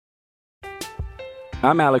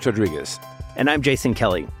I'm Alex Rodriguez. And I'm Jason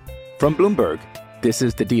Kelly. From Bloomberg, this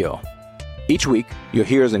is The Deal. Each week, you'll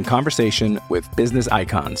hear us in conversation with business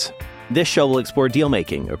icons. This show will explore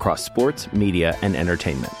deal-making across sports, media, and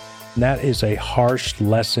entertainment. That is a harsh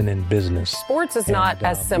lesson in business. Sports is not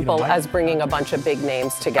as simple as bringing a bunch of big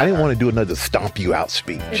names together. I didn't want to do another stomp you out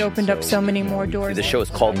speech. It opened up so many more doors. The show is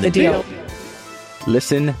called The Deal.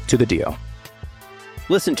 Listen to The Deal.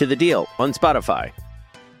 Listen to The Deal on Spotify.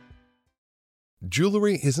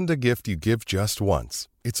 Jewelry isn't a gift you give just once.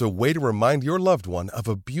 It's a way to remind your loved one of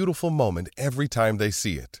a beautiful moment every time they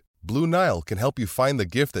see it. Blue Nile can help you find the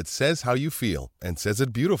gift that says how you feel and says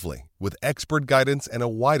it beautifully, with expert guidance and a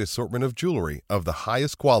wide assortment of jewelry of the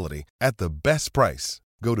highest quality at the best price.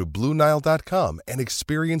 Go to BlueNile.com and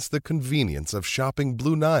experience the convenience of shopping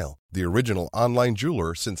Blue Nile, the original online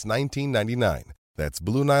jeweler since 1999. That's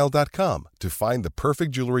BlueNile.com to find the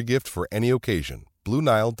perfect jewelry gift for any occasion.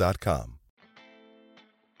 BlueNile.com.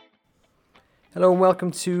 Hello and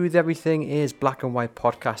welcome to the Everything is Black and White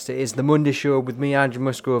podcast. It is the Monday show with me, Andrew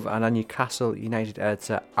Musgrove, and our Newcastle United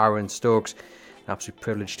editor, Aaron Stokes. An absolute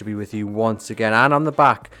privilege to be with you once again. And on the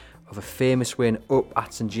back of a famous win up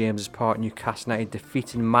at St James's Park, Newcastle United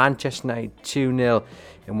defeating Manchester United 2-0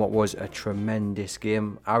 in what was a tremendous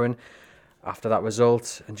game. Aaron, after that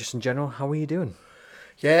result, and just in general, how are you doing?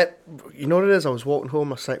 Yeah, you know what it is? I was walking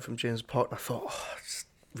home last night from James's Park and I thought, just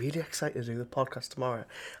really excited to do the podcast tomorrow.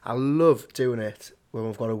 I love doing it when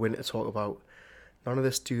we've got a win to talk about. None of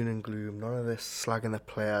this doom and gloom, none of this slagging the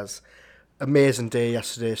players. Amazing day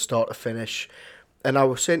yesterday, start to finish. And I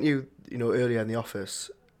was saying to you, earlier in the office,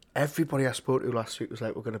 everybody I spoke to last week was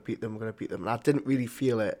like, we're going to beat them. And I didn't really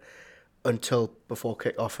feel it until before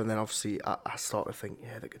kick-off. And then obviously I started to think,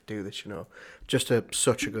 yeah, they could do this, Just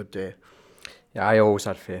such a good day. Yeah, I always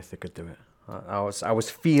had faith they could do it. I was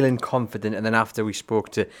feeling confident, and then after we spoke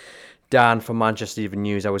to Dan from Manchester Evening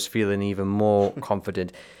News, I was feeling even more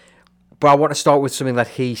confident. But I want to start with something that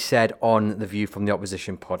he said on the View from the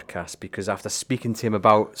Opposition podcast, because after speaking to him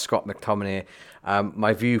about Scott McTominay,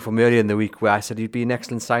 my view from earlier in the week where I said he'd be an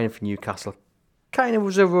excellent signing for Newcastle kind of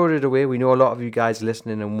was eroded away. We know a lot of you guys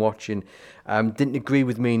listening and watching didn't agree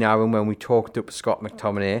with me and Aaron when we talked up Scott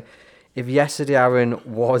McTominay. If yesterday, Aaron,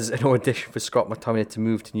 was an audition for Scott McTominay to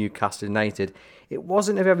move to Newcastle United, it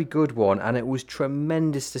wasn't a very good one, and it was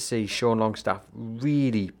tremendous to see Sean Longstaff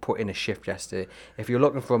really put in a shift yesterday. If you're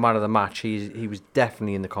looking for a man of the match, he was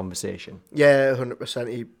definitely in the conversation. Yeah,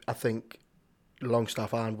 100%. I think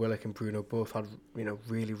Longstaff and Willock and Bruno both had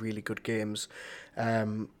really, really good games.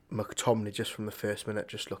 McTominay just from the first minute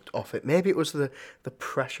just looked off it. Maybe it was the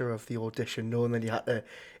pressure of the audition, knowing that you had to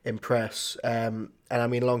impress. And I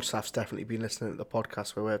mean, Longstaff's definitely been listening to the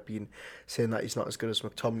podcast where we've been saying that he's not as good as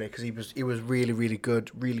McTominay, because he was really, really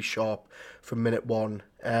good, really sharp from minute one.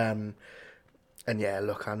 And yeah,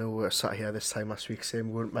 look, I know we're sat here this time last week saying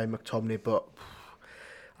we wouldn't mind McTominay, but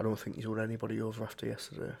I don't think he's won anybody over after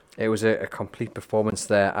yesterday. It was a complete performance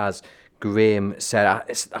there, as Graham said.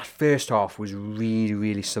 That first half was really,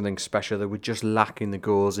 really something special. They were just lacking the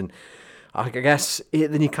goals, and I guess the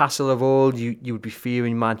Newcastle of old, you would be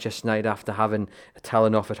fearing Manchester United after having a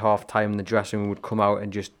telling off at half-time, and the dressing room would come out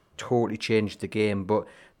and just totally change the game. But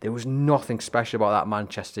there was nothing special about that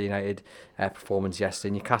Manchester United performance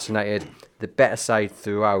yesterday. Newcastle United, the better side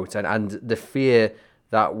throughout, and the fear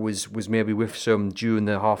that was maybe with some during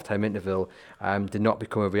the half-time interval did not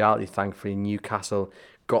become a reality, thankfully. Newcastle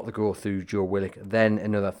got the goal through Joe Willock, then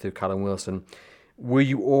another through Callum Wilson. Were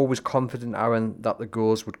you always confident, Aaron, that the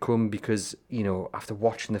goals would come? Because, after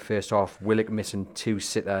watching the first half, Willock missing two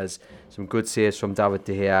sitters, some good saves from David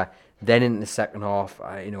De Gea, then in the second half,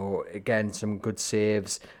 again, some good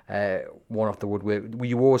saves, one off the woodwork. Were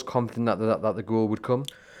you always confident that the goal would come?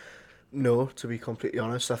 No, to be completely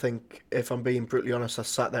honest. I think, if I'm being brutally honest, I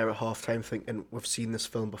sat there at half-time thinking, we've seen this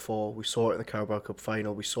film before. We saw it in the Carabao Cup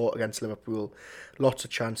final. We saw it against Liverpool. Lots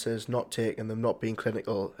of chances, not taking them, not being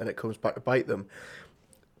clinical, and it comes back to bite them.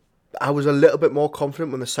 I was a little bit more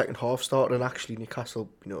confident when the second half started, and actually Newcastle,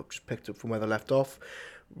 just picked up from where they left off.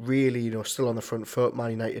 Really, still on the front foot.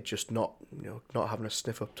 Man United just not having a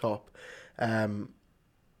sniff up top.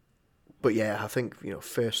 But yeah, I think,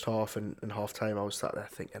 first half and half time, I was sat there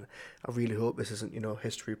thinking, I really hope this isn't,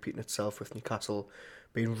 history repeating itself with Newcastle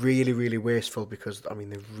being really, really wasteful, because, I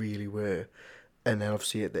mean, they really were. And then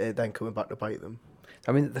obviously it then coming back to bite them.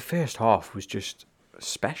 I mean, the first half was just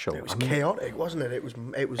special. It was chaotic, wasn't it? It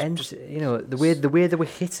was and just, the way they were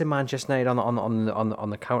hitting Manchester United on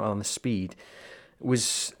the counter, on the speed,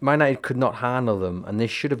 was Man United could not handle them, and they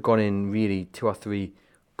should have gone in really 2 or 3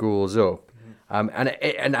 goals up.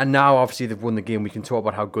 And now obviously they've won the game. We can talk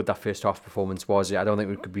about how good that first half performance was. I don't think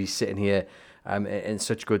we could be sitting here in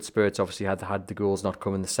such good spirits. Obviously had the goals not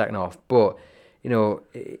come in the second half. But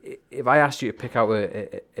if I asked you to pick out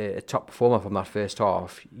a top performer from that first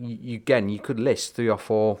half, you could list 3 or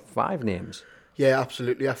 4, 5 names. Yeah,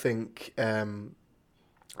 absolutely. I think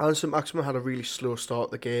Alison Maximin had a really slow start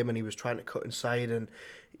to the game, and he was trying to cut inside, and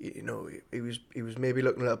he was maybe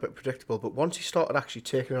looking a little bit predictable. But once he started actually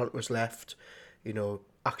taking it onto his left,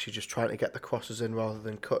 actually just trying to get the crosses in rather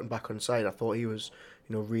than cutting back on side, I thought he was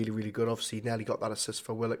really, really good. Obviously, he nearly got that assist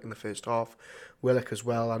for Willock in the first half. Willock as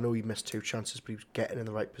well, I know he missed 2 chances, but he was getting in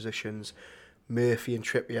the right positions. Murphy and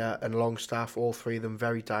Trippier and Longstaff, all 3 of them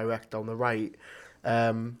very direct down the right.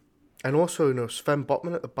 And also, Sven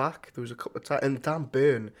Botman at the back, there was a couple of times, and Dan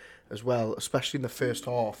Burn as well, especially in the first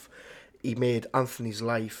half, he made Anthony's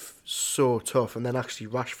life so tough, and then actually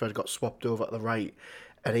Rashford got swapped over to the right,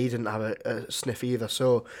 and he didn't have a sniff either.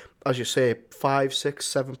 So, as you say, 5, 6,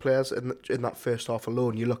 7 players in that first half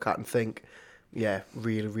alone, you look at and think, yeah,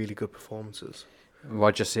 really, really good performances.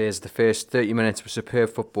 Roger says the first 30 minutes was superb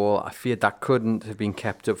football. I feared that couldn't have been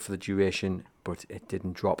kept up for the duration, but it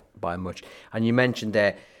didn't drop by much. And you mentioned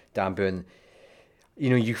there, Dan Burn,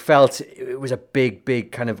 you felt it was a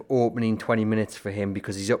big kind of opening 20 minutes for him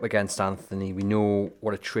because he's up against Anthony. We know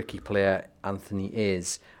what a tricky player Anthony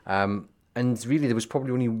is. And really, there was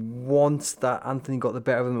probably only once that Anthony got the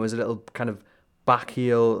better of him. It was a little kind of back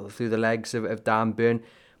heel through the legs of Dan Burn.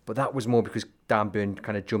 But that was more because Dan Burn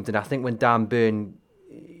kind of jumped in. I think when Dan Burn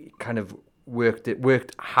kind of worked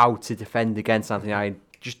how to defend against Anthony,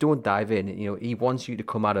 just don't dive in. He wants you to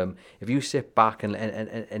come at him. If you sit back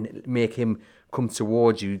and make him come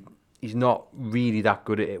towards you, he's not really that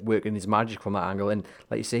good at working his magic from that angle. And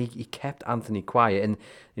like you say, he kept Anthony quiet. And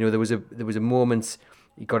there was a moment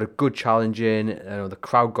he got a good challenge in. The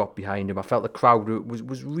crowd got behind him. I felt the crowd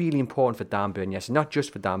was really important for Dan Burn. Yes, not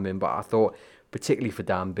just for Dan Burn, but I thought particularly for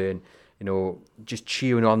Dan Burn. Just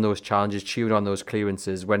cheering on those challenges, cheering on those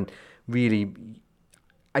clearances when really,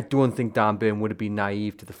 I don't think Dan Burn would have been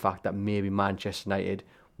naive to the fact that maybe Manchester United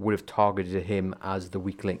would have targeted him as the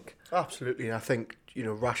weak link. Absolutely. And I think,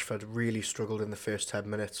 Rashford really struggled in the first 10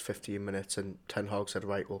 minutes, 15 minutes, and Ten Hag said,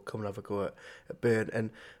 right, we'll come and have a go at Burn.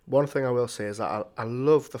 And one thing I will say is that I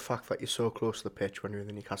love the fact that you're so close to the pitch when you're in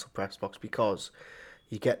the Newcastle press box, because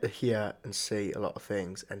you get to hear and see a lot of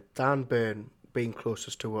things. And Dan Burn, being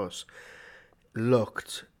closest to us,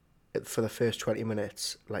 looked for the first 20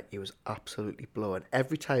 minutes like he was absolutely blowing.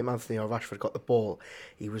 Every time Anthony or Rashford got the ball,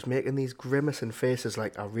 he was making these grimacing faces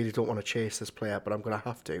like, I really don't want to chase this player, but I'm going to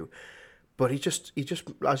have to. But he just,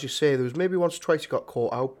 as you say, there was maybe once or twice he got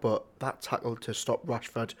caught out, but that tackle to stop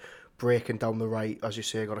Rashford breaking down the right, as you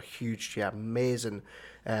say, got a huge, amazing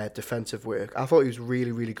defensive work. I thought he was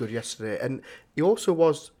really, really good yesterday. And he also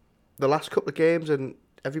was the last couple of games, and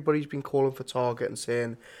everybody's been calling for Target and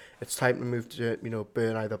saying it's time to move to,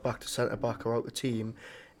 Burn either back to centre-back or out the team.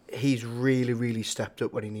 He's really, really stepped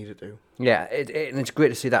up when he needed to. Yeah, and it's great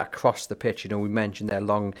to see that across the pitch. We mentioned there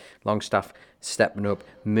Longstaff stepping up,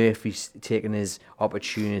 Murphy's taking his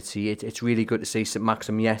opportunity. It's really good to see St.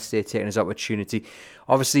 Maxim yesterday taking his opportunity.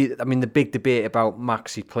 Obviously, the big debate about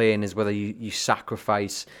Maxi playing is whether you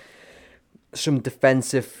sacrifice some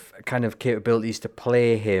defensive kind of capabilities to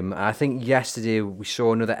play him. I think yesterday we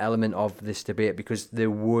saw another element of this debate, because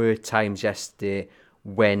there were times yesterday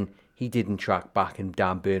when he didn't track back and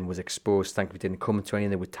Dan Burn was exposed. Thankfully, didn't come into any.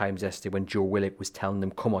 And there were times yesterday when Joe Willock was telling them,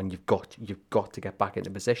 "Come on, you've got to get back into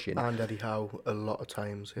position." And Eddie Howe a lot of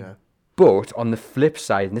times, yeah. But on the flip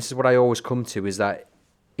side, and this is what I always come to, is that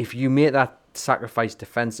if you make that sacrifice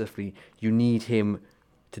defensively, you need him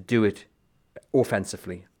to do it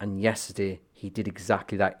offensively. And yesterday, he did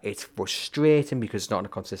exactly that. It's frustrating because it's not on a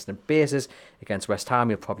consistent basis. Against West Ham,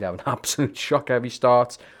 he'll probably have an absolute shock every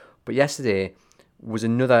start. But yesterday was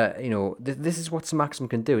another, this is what St. Maxim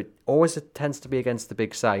can do. It always tends to be against the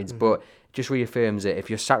big sides, but it just reaffirms it. If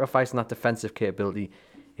you're sacrificing that defensive capability,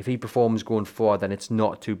 if he performs going forward, then it's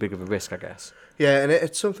not too big of a risk, I guess. Yeah, and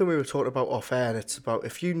it's something we were talking about off air, and it's about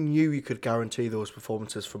if you knew you could guarantee those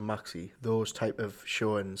performances from Maxi, those type of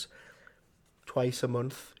showings, twice a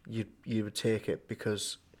month, you would take it,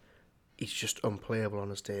 because he's just unplayable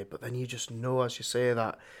on his day. But then you just know, as you say,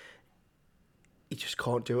 that he just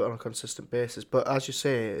can't do it on a consistent basis. But as you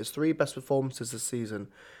say, his 3 best performances this season: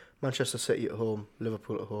 Manchester City at home,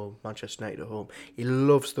 Liverpool at home, Manchester United at home. He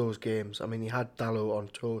loves those games. He had Dalot on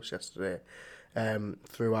toast yesterday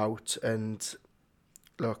throughout. And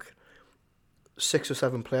look, 6 or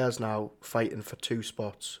 7 players now fighting for 2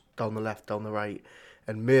 spots, down the left, down the right.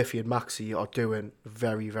 And Murphy and Maxi are doing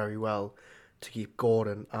very, very well to keep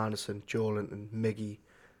Gordon, Anderson, Joelinton, Miggy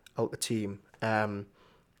out the team.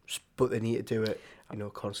 But they need to do it,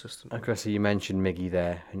 consistently. Chris, you mentioned Miggy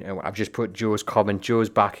there. And I've just put Joe's comment. Joe's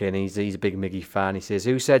back in. He's a big Miggy fan. He says,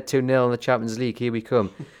 "Who said 2-0 in the Champions League? Here we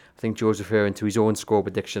come." I think Joe's referring to his own score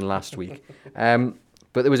prediction last week.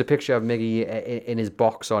 But there was a picture of Miggy in his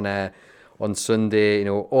box on Sunday.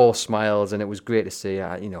 All smiles, and it was great to see.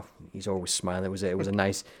 He's always smiling. It was a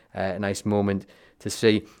nice moment to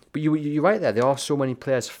see. But you're right there. There are so many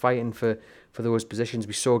players fighting for those positions.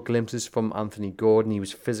 We saw glimpses from Anthony Gordon. He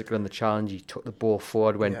was physical in the challenge. He took the ball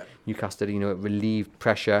forward when Newcastle, relieved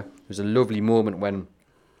pressure. It was a lovely moment when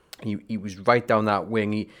he was right down that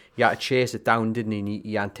wing. He had to chase it down, didn't he? And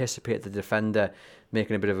he anticipated the defender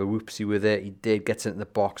making a bit of a whoopsie with it. He did, gets into the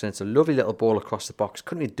box, and it's a lovely little ball across the box.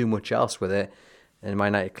 Couldn't really do much else with it. And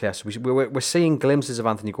Man United clear. So we're seeing glimpses of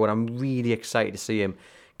Anthony Gordon. I'm really excited to see him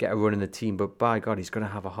get a run in the team, but by God, he's going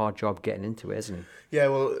to have a hard job getting into it, isn't he? Yeah,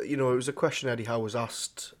 well, it was a question Eddie Howe was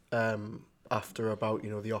asked after about,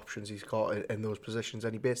 the options he's got in those positions,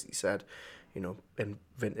 and he basically said, in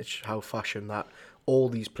vintage Howe fashion, that all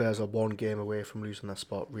these players are one game away from losing their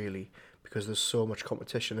spot, really, because there's so much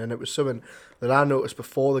competition. And it was something that I noticed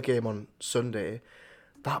before the game on Sunday.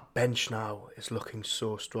 That bench now is looking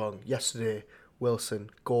so strong. Yesterday, Wilson,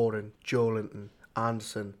 Gordon, Joelinton,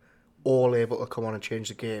 Anderson, all able to come on and change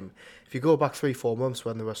the game. If you go back 3-4 months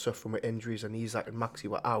when they were suffering with injuries and Isak and Maxi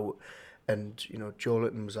were out and,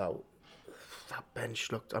 Joelinton was out, that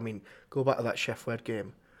bench looked, go back to that Sheffield Wed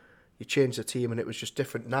game. You changed the team and it was just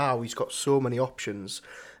different. Now he's got so many options.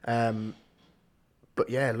 But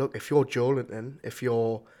yeah, look, if you're Joelinton, if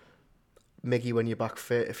you're Miggy when you're back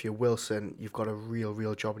fit, if you're Wilson, you've got a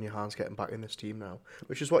real job in your hands getting back in this team now,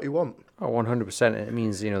 which is what you want. Oh, 100%. It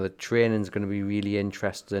means, the training's going to be really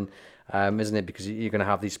interesting, isn't it? Because you're going to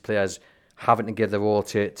have these players having to give their all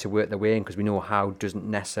to work their way in, because we know Howe doesn't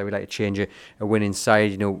necessarily like to change a winning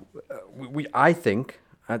side. I think,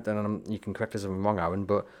 and you can correct us if I'm wrong, Aaron,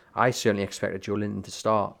 but I certainly expected Joelinton to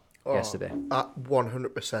start yesterday.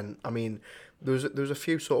 100%. There was a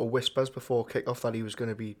few sort of whispers before kick-off that he was going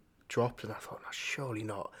to be dropped, and I thought, no, surely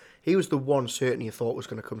not. He was the one certainly you thought was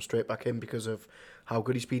going to come straight back in because of how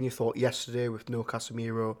good he's been. You thought yesterday with no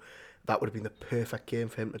Casemiro, that would have been the perfect game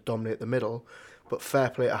for him to dominate the middle. But fair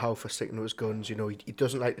play to Howe for sticking to his guns. He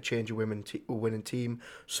doesn't like to change a winning team.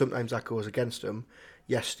 Sometimes that goes against him.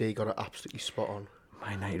 Yesterday he got it absolutely spot on.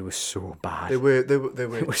 Man United was so bad. They were.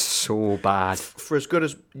 It was so bad. For as good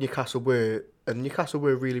as Newcastle were, and Newcastle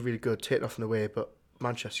were really, really good, taking off in the way, but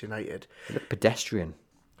Manchester United, they look pedestrian.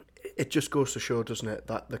 It just goes to show, doesn't it,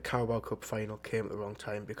 that the Carabao Cup final came at the wrong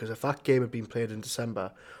time, because if that game had been played in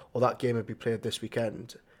December or that game had been played this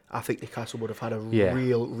weekend, I think Newcastle would have had a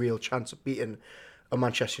real chance of beating a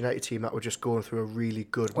Manchester United team that were just going through a really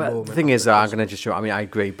good moment. The thing is, I'm going to just show, I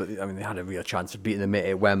agree, but they had a real chance of beating them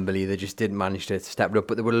at Wembley. They just didn't manage to step it up,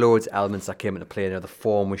 but there were loads of elements that came into play. The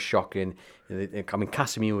form was shocking.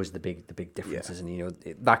 Casemiro was the big difference, isn't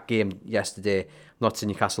he? That game yesterday, not saying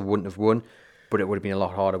Newcastle wouldn't have won, but it would have been a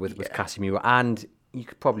lot harder with Casemiro. And you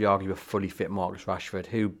could probably argue a fully fit Marcus Rashford,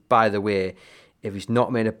 who, by the way, if he's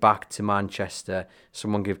not made it back to Manchester,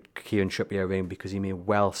 someone give Kieran Trippier a ring, because he may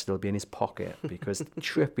well still be in his pocket, because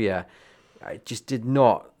Trippier just did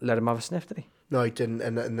not let him have a sniff, did he? No, he didn't.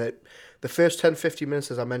 And the first 10-15 minutes,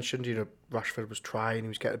 as I mentioned, Rashford was trying, he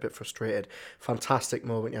was getting a bit frustrated. Fantastic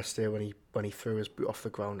moment yesterday when he threw his boot off the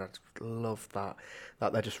ground. I love that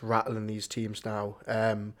they're just rattling these teams now.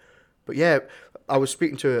 But yeah, I was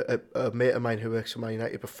speaking to a mate of mine who works for Man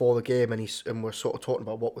United before the game, and we're sort of talking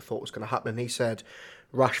about what we thought was going to happen. And he said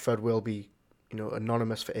Rashford will be,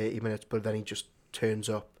 anonymous for 80 minutes, but then he just turns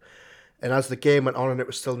up. And as the game went on and it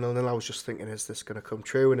was still 0-0, I was just thinking, is this going to come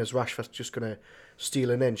true? And is Rashford just going to steal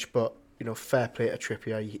an inch? But fair play to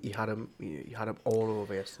Trippier, he had him all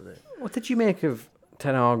over yesterday. What did you make of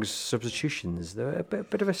Ten Hag's substitutions? They're a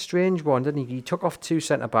bit of a strange one, didn't he? He took off two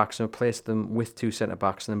centre-backs and replaced them with two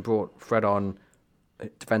centre-backs, and then brought Fred on,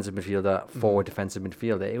 defensive midfielder, forward defensive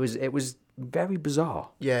midfielder. It was very bizarre.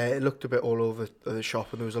 Yeah, it looked a bit all over the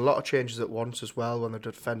shop, and there was a lot of changes at once as well when they're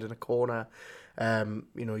defending a corner.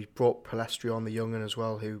 He brought Palestri on, the young'un as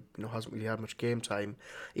well, who hasn't really had much game time.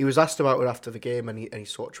 He was asked about it after the game, and he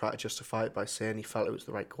sort of tried to justify it by saying he felt it was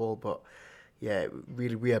the right call, but yeah,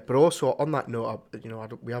 really weird. But also on that note,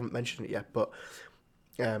 we haven't mentioned it yet, but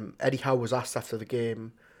Eddie Howe was asked after the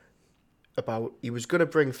game about, he was going to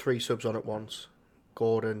bring three subs on at once,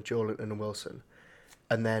 Gordon, Joelinton and Wilson,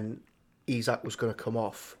 and then Isak was going to come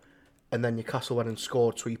off, and then Newcastle went and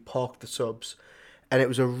scored, so he parked the subs. And it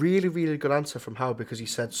was a really, really good answer from Howe, because he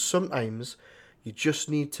said sometimes you just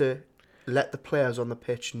need to let the players on the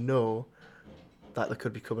pitch know that they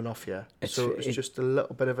could be coming off here. It's just a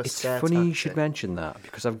little bit of a scare It's funny tactic. you should mention that,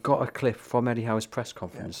 because I've got a clip from Eddie Howe's press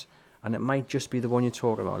conference, and it might just be the one you're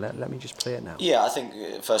talking about. Let me just play it now. Yeah, I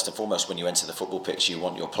think first and foremost, when you enter the football pitch, you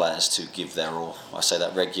want your players to give their all. I say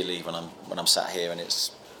that regularly when I'm sat here, and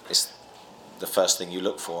it's the first thing you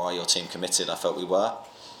look for. Are your team committed? I felt we were.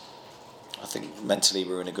 I think mentally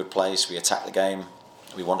we were in a good place. We attacked the game.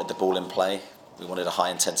 We wanted the ball in play. We wanted a high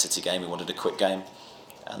intensity game. We wanted a quick game.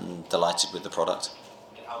 And delighted with the product.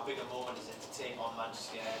 How big a moment is it to take on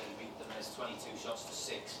Manchester United and beat them as 22 shots to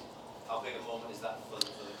 6? How big a moment is that for the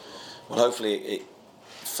club? Well, hopefully it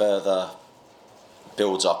further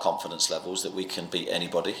builds our confidence levels that we can beat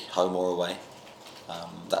anybody, home or away.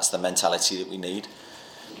 That's the mentality that we need.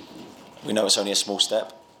 We know it's only a small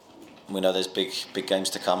step. We know there's big games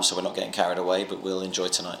to come, so we're not getting carried away, but we'll enjoy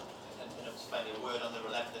tonight. And finally, a word on the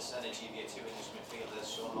relentless energy of your two English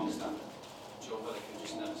midfielders, Sean Longstaff and Joe Willock, who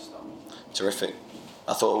just never stop. Terrific.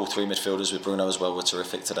 I thought all three midfielders with Bruno as well were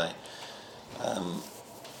terrific today.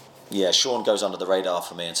 Sean goes under the radar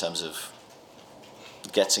for me in terms of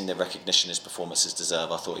getting the recognition his performances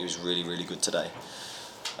deserve. I thought he was really, really good today.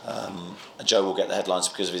 Joe will get the headlines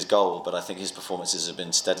because of his goal, but I think his performances have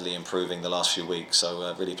been steadily improving the last few weeks,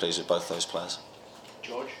 so really pleased with both those players.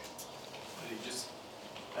 George, just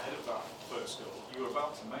ahead of that first goal, you were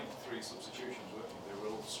about to make 3 substitutions, weren't you? They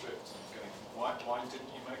were all stripped. Why didn't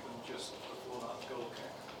you make them just before that goal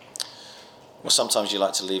kick? Well, sometimes you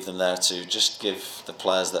like to leave them there to just give the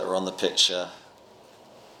players that are on the pitch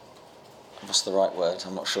what's the right word?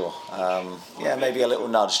 I'm not sure. Maybe a little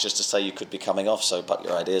nudge just to say you could be coming off, so buck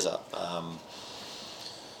your ideas up.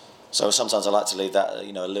 So sometimes I like to leave that,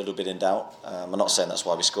 a little bit in doubt. I'm not saying that's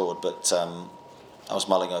why we scored, but I was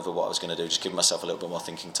mulling over what I was going to do, just giving myself a little bit more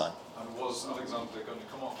thinking time. And was Alexander going to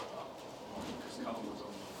come off at that? Because Callum was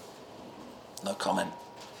on. No comment.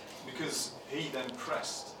 Because he then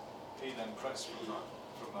pressed from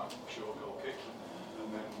that short goal kick,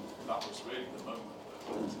 and then that was really the moment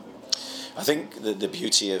that led to the. I think the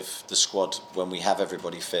beauty of the squad when we have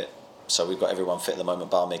everybody fit, so we've got everyone fit at the moment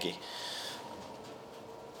bar Miggy,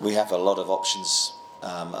 we have a lot of options,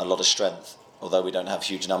 a lot of strength. Although we don't have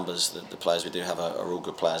huge numbers, the players we do have are all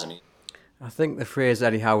good players. I think the phrase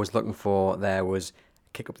Eddie Howe was looking for there was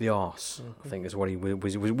kick up the arse. I think is what he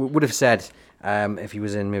would have said if he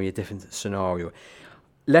was in maybe a different scenario.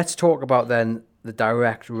 Let's talk about then the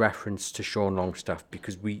direct reference to Sean Longstaff,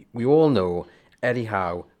 because we all know Eddie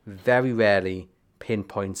Howe very rarely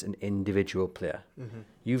pinpoints an individual player. Mm-hmm.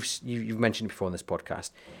 You've mentioned it before in this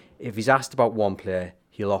podcast. If he's asked about one player,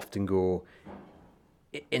 he'll often go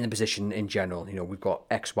in the position in general. We've got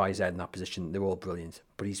X, Y, Z in that position. They're all brilliant.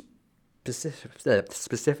 But he's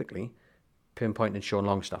specifically pinpointing Sean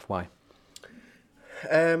Longstaff. Why?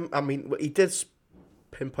 He did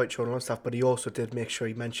pinpoint Sean Longstaff, but he also did make sure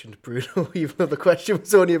he mentioned Bruno, even though the question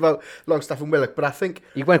was only about Longstaff and Willock. But I think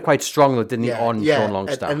he went quite strong, though, didn't he, on Sean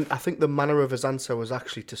Longstaff? And I think the manner of his answer was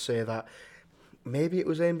actually to say that maybe it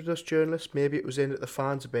was aimed at us journalists, maybe it was aimed at the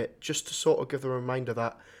fans a bit, just to sort of give the reminder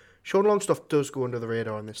that Sean Longstaff does go under the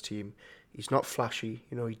radar on this team. He's not flashy,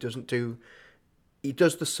 he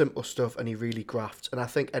does the simple stuff and he really grafts. And I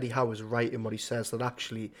think Eddie Howe is right in what he says, that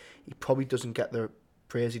actually he probably doesn't get the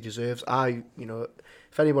praise he deserves.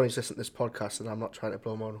 If anybody's listening to this podcast, and I'm not trying to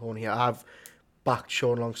blow my own horn here, I've backed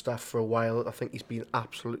Sean Longstaff for a while. I think he's been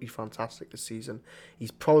absolutely fantastic this season.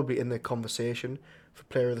 He's probably in the conversation for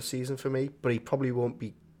player of the season for me, but he probably won't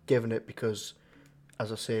be given it because,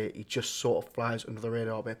 as I say, he just sort of flies under the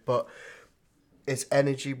radar a bit. But his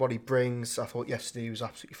energy, what he brings, I thought yesterday he was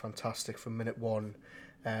absolutely fantastic from minute one.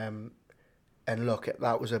 And look,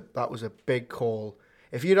 that was a big call.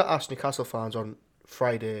 If you'd have asked Newcastle fans on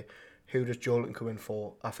Friday, who does Joelton come in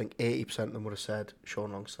for? I think 80% of them would have said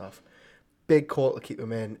Sean Longstaff. Big call to keep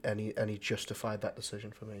him in, and he justified that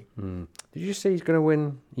decision for me. Did you say he's going to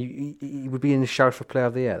win? He would be in the shout for Player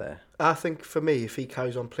of the Year there? I think for me, if he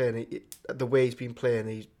carries on playing the way he's been playing,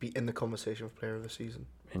 he'd be in the conversation for Player of the Season.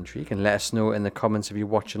 Intriguing. Let us know in the comments if you're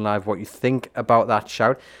watching live what you think about that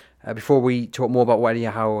shout. Before we talk more about what Eddie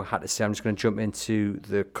Howe had to say, I'm just going to jump into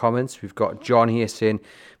the comments. We've got John here saying,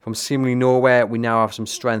 from seemingly nowhere, we now have some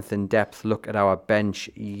strength and depth. Look at our bench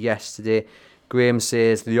yesterday. Graham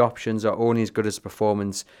says the options are only as good as the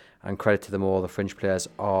performance, and credit to them all. The French players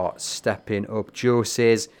are stepping up. Joe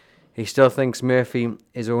says he still thinks Murphy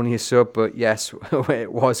is only a sub, but yes,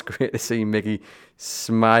 it was great to see Miggy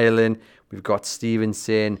smiling. We've got Stephen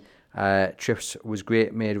saying Trips was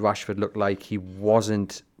great, made Rashford look like he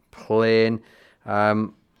wasn't playing.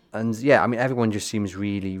 Everyone just seems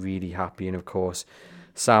really, really happy. And of course,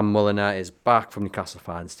 Sam Mulliner is back from Newcastle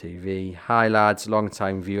Fans TV. Hi lads, long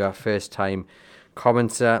time viewer, first time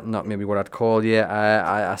commenter, not maybe what I'd call you.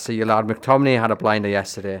 I see your lad McTominay had a blinder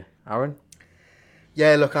yesterday. Aaron?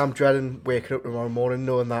 Yeah, look, I'm dreading waking up tomorrow morning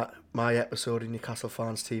knowing that my episode in Newcastle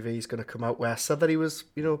Fans TV is going to come out where I said that he was,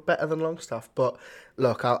 better than Longstaff. But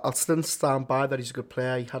look, I'll still stand by that he's a good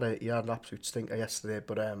player. He had an absolute stinker yesterday,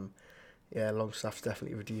 but yeah, Longstaff's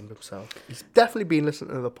definitely redeemed himself. He's definitely been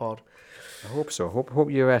listening to the pod. I hope so. Hope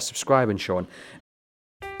you're subscribing, Sean.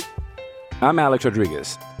 I'm Alex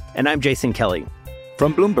Rodriguez. And I'm Jason Kelly.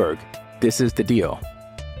 From Bloomberg, this is The Deal.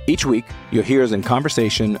 Each week, you'll hear us in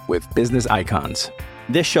conversation with business icons.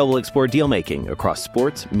 This show will explore deal-making across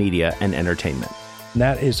sports, media, and entertainment. And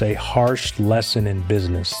that is a harsh lesson in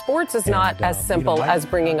business. Sports is not as simple as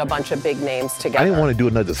bringing a bunch of big names together. I didn't want to do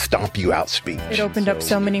another stomp you out speech. It opened up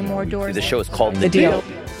so many more doors. The show is called The Deal.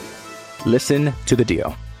 Listen to The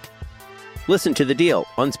Deal. Listen to The Deal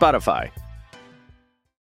on Spotify.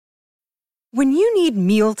 When you need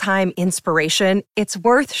mealtime inspiration, it's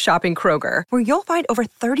worth shopping Kroger, where you'll find over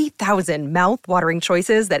 30,000 mouth-watering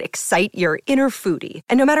choices that excite your inner foodie.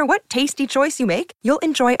 And no matter what tasty choice you make, you'll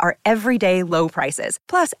enjoy our everyday low prices,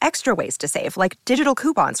 plus extra ways to save, like digital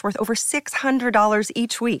coupons worth over $600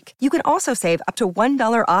 each week. You can also save up to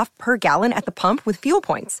 $1 off per gallon at the pump with fuel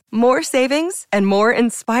points. More savings and more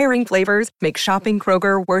inspiring flavors make shopping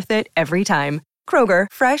Kroger worth it every time. Kroger,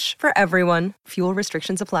 fresh for everyone. Fuel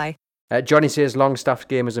restrictions apply. Johnny says Longstaff's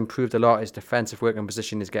game has improved a lot. His defensive work and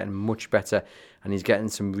position is getting much better, and he's getting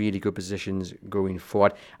some really good positions going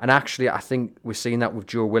forward. And actually, I think we're seeing that with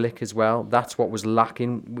Joe Willock as well. That's what was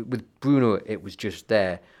lacking. With Bruno, it was just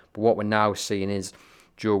there. But what we're now seeing is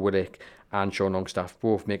Joe Willock and Sean Longstaff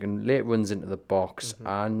both making late runs into the box,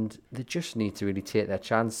 and they just need to really take their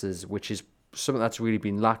chances, which is something that's really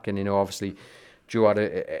been lacking. Obviously, Joe had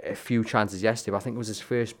a few chances yesterday, but I think it was his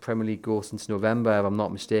first Premier League goal since November, if I'm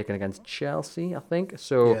not mistaken, against Chelsea, I think.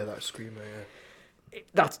 So yeah, that screamer,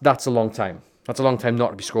 yeah. That's a long time. That's a long time not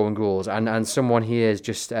to be scoring goals. And someone here has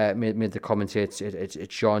just made the comment here, it's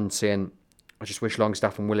John saying, I just wish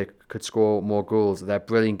Longstaff and Willock could score more goals. They're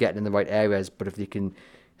brilliant getting in the right areas, but if they can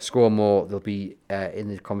score more, they'll be in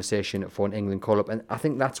the conversation for an England call-up. And I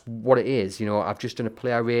think that's what it is. I've just done a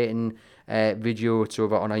player rating video. It's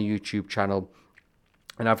over on our YouTube channel.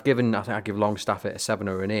 And I think I give Longstaff a 7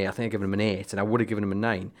 or an 8. I think I've given him an 8, and I would have given him a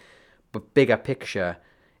 9. But bigger picture,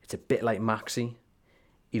 it's a bit like Maxi.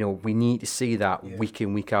 We need to see that week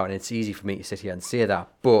in, week out, and it's easy for me to sit here and say that.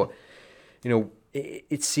 But,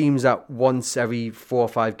 it seems that once every 4 or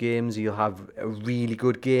 5 games, he'll have a really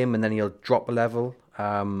good game, and then he'll drop a level.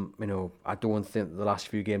 I don't think the last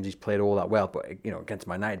few games he's played all that well, but, against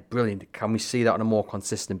Man United, brilliant. Can we see that on a more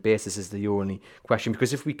consistent basis is the only question.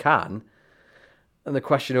 Because if we can... And the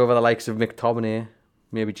question over the likes of McTominay,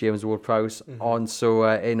 maybe James Ward-Prowse, on so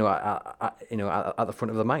at the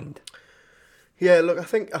front of the mind. Yeah, look, I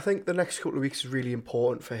think the next couple of weeks is really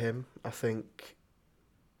important for him. I think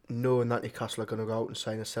knowing that Newcastle are going to go out and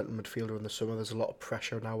sign a centre midfielder in the summer, there's a lot of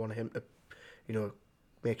pressure now on him to,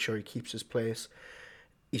 make sure he keeps his place.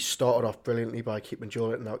 He started off brilliantly by keeping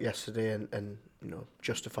Joelinton out yesterday and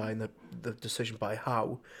justifying the decision by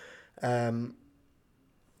how.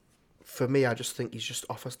 For me, I just think he just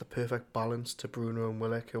offers the perfect balance to Bruno and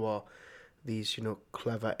Willock, who are these,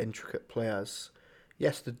 clever, intricate players.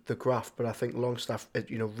 Yes, the graft, but I think Longstaff,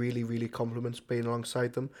 really, really complements being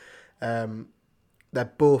alongside them.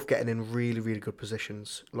 They're both getting in really, really good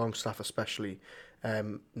positions. Longstaff especially,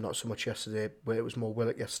 not so much yesterday, where it was more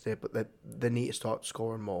Willock yesterday, but they need to start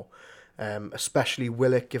scoring more. Especially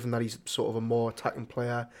Willock, given that he's sort of a more attacking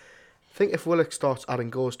player. I think if Willock starts adding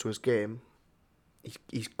goals to his game,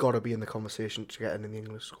 he's got to be in the conversation to get in the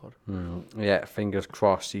English squad. Yeah, fingers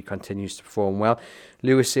crossed he continues to perform well.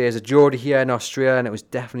 Lewis says, a Geordie here in Australia, and it was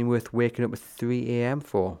definitely worth waking up at 3 a.m.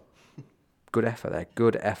 for. Good effort there,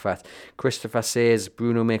 good effort. Christopher says,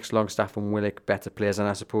 Bruno makes Longstaff and Willock better players, and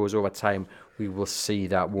I suppose over time we will see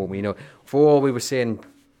that, won't we? For all we were saying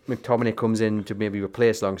McTominay comes in to maybe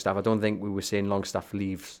replace Longstaff, I don't think we were saying Longstaff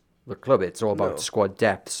leaves the club. It's all about squad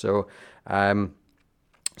depth. So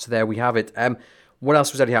there we have it. What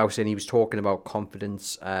else was Eddie Howe saying? He was talking about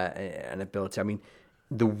confidence and ability. I mean,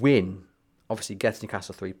 the win obviously gets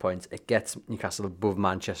Newcastle 3 points. It gets Newcastle above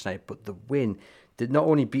Manchester United, but the win did not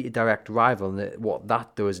only beat a direct rival, and what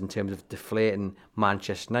that does in terms of deflating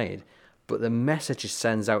Manchester United, but the message it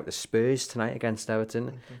sends out to Spurs tonight against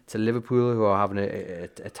Everton, to Liverpool, who are having a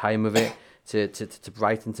time of it, to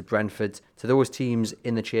Brighton, to Brentford, to those teams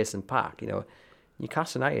in the chasing pack.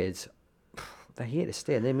 Newcastle United, they're here to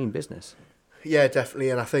stay and they mean business. Yeah,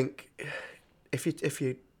 definitely. And I think if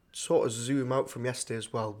you sort of zoom out from yesterday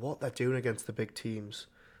as well, what they're doing against the big teams,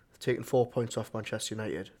 taken 4 points off Manchester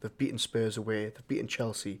United. They've beaten Spurs away. They've beaten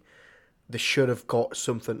Chelsea. They should have got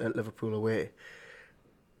something at Liverpool away.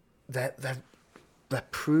 They're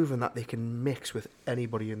proven that they can mix with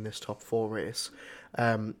anybody in this top 4 race.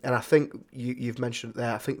 And I think you've mentioned it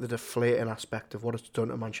there, I think the deflating aspect of what it's done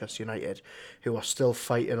to Manchester United, who are still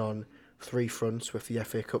fighting on 3 fronts with the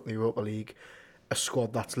FA Cup and the Europa League, a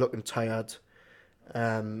squad that's looking tired,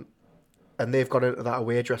 and they've gone into that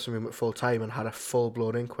away dressing room at full time and had a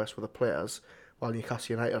full-blown inquest with the players while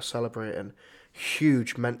Newcastle United are celebrating.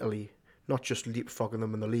 Huge mentally, not just leapfrogging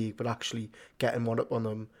them in the league, but actually getting one up on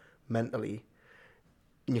them mentally.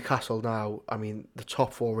 Newcastle now, I mean, the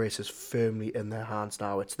top 4 race is firmly in their hands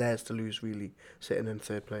now. It's theirs to lose, really, sitting in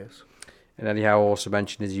 3rd place. And Eddie Howe also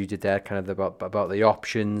mentioned, as you did there, kind of about the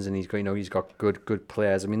options, and he's got good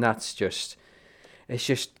players. I mean, it's just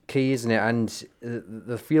key, isn't it? And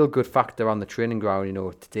the feel good factor on the training ground,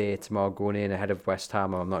 today, tomorrow, going in ahead of West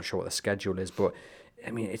Ham. I'm not sure what the schedule is, but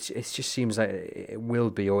I mean, it just seems like it will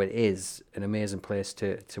be, or it is, an amazing place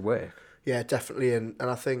to work. Yeah, definitely, and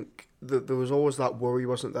I think there was always that worry,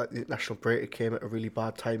 wasn't that the national break came at a really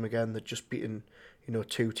bad time again. They'd just beaten,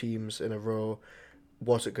 2 teams in a row.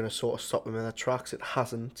 Was it going to sort of stop them in their tracks? It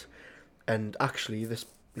hasn't, and actually, this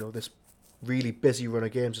really busy run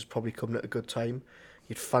of games has probably come at a good time.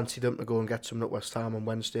 You'd fancy them to go and get something at West Ham on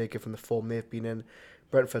Wednesday, given the form they've been in.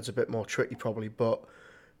 Brentford's a bit more tricky, probably, but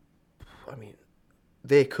I mean,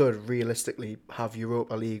 they could realistically have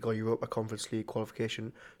Europa League or Europa Conference League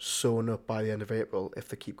qualification sewn up by the end of April if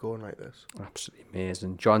they keep going like this. Absolutely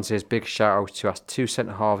amazing. John says, big shout out to us 2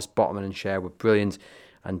 centre-halves, Botman and Cher, were brilliant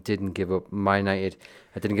and didn't give up Man United.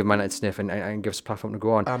 I didn't give Man United sniff and give us a platform to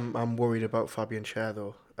go on. I'm worried about Fabian Cher,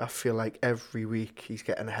 though. I feel like every week he's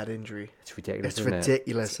getting a head injury. It's ridiculous, isn't it?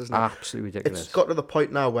 Isn't it? Absolutely ridiculous. It's got to the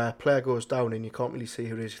point now where a player goes down and you can't really see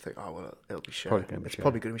who it is. You think, oh, well, it'll be Cher. It's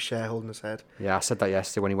probably going to be Cher holding his head. Yeah, I said that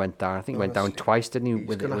yesterday when he went down. I think he went down twice, didn't he?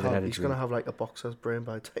 He's going to have like a boxer's brain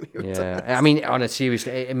by the time he retires. I mean, on a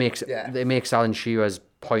seriously, it makes Alan Shearer's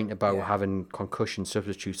point about having concussion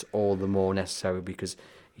substitutes all the more necessary, because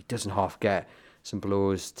he doesn't half get some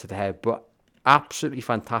blows to the head. But absolutely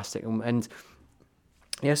fantastic. And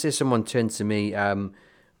yesterday someone turned to me,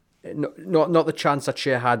 not the chance that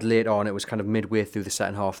Shea had late on, it was kind of midway through the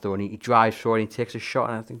second half though, and he drives through and he takes a shot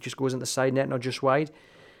and I think just goes into the side net, not just wide.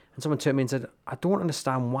 And someone turned to me and said, I don't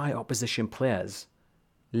understand why opposition players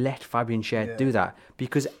let Fabian Shea do that,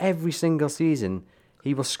 because every single season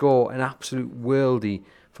he will score an absolute worldie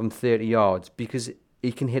from 30 yards because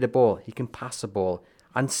he can hit a ball, he can pass a ball,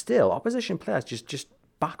 and still opposition players just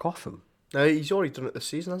back off him. No, he's already done it this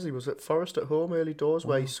season, hasn't he? Was it Forest at home early doors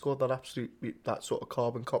where he scored that sort of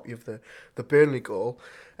carbon copy of the Burnley goal?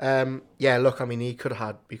 Yeah, look, I mean, he could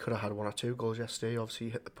have had 1 or 2 goals yesterday. Obviously,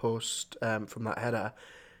 he hit the post from that header.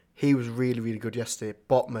 He was really, really good yesterday.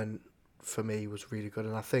 Botman, for me, was really good,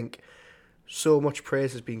 and I think so much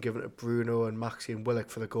praise has been given to Bruno and Maxi and Willock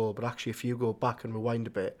for the goal. But actually, if you go back and rewind a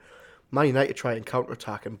bit, Man United try and counter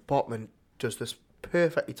attack, and Botman does this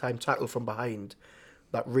perfectly timed tackle from behind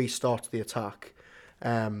that restarts the attack.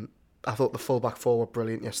 I thought the full-back four were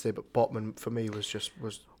brilliant yesterday, but Botman, for me, was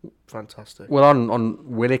fantastic. Well, on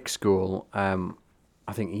Willock's goal,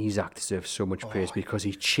 I think Isak deserves so much praise because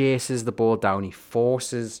he chases the ball down, he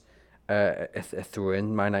forces a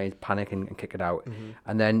throw-in, Man United panic and kick it out,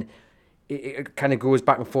 and then it kind of goes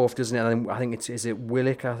back and forth, doesn't it? And then I think is it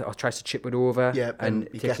Willock or tries to chip it over, and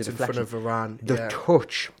he gets in front of Varane. The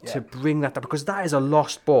touch to bring that down, because that is a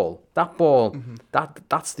lost ball. That ball,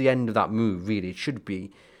 that's the end of that move. Really, it should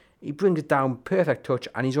be. He brings it down, perfect touch,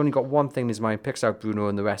 and he's only got one thing in his mind. Picks out Bruno,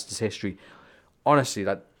 and the rest is history. Honestly,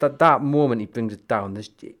 that moment he brings it down,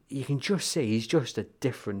 you can just see he's just a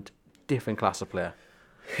different class of player.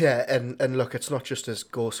 Yeah, and look, it's not just his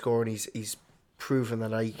goal scoring. He's proven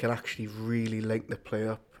that he can actually really link the play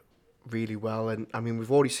up really well. And I mean,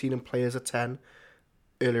 we've already seen him play as a 10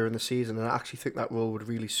 earlier in the season, and I actually think that role would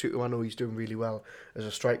really suit him. I know he's doing really well as a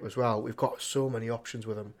striker as well. We've got so many options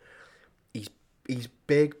with him. He's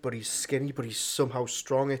big, but he's skinny, but he's somehow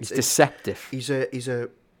strong. He's deceptive. He's a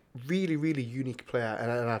really, really unique player,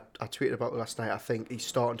 and I tweeted about it last night. I think he's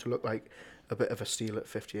starting to look like a bit of a steal at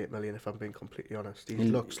 58 million, if I'm being completely honest. He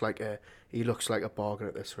looks like a bargain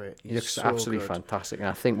at this rate. He looks so absolutely fantastic, and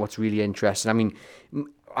I think what's really interesting, I mean,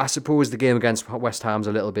 I suppose the game against West Ham's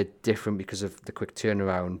a little bit different because of the quick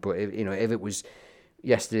turnaround, but if it was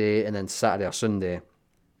yesterday and then Saturday or Sunday,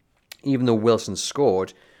 even though Wilson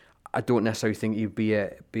scored, I don't necessarily think he'd be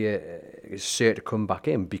a cert to come back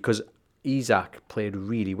in, because Isak played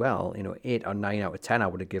really well. 8 or 9 out of 10 I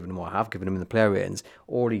would have given him, or I have given him in the player ratings.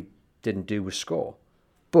 All he didn't do was score.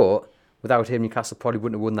 But without him, Newcastle probably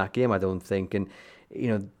wouldn't have won that game, I don't think. And,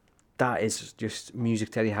 that is just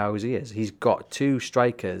music to Eddie Howe's ears. He's got 2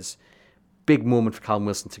 strikers. Big moment for Callum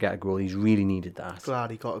Wilson to get a goal. He's really needed that. Glad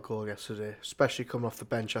he got a goal yesterday, especially coming off the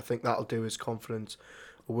bench. I think that'll do his confidence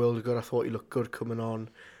a world of good. I thought he looked good coming on.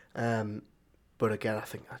 But again, I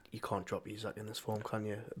think you can't drop Isak in this form, can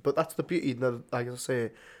you? But that's the beauty. Like I say,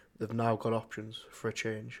 they've now got options for a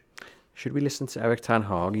change. Should we listen to Erik ten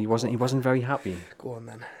Hag? He wasn't very happy. Go on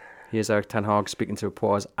then. Here's Erik ten Hag speaking to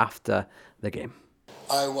reporters after the game.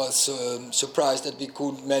 I was surprised that we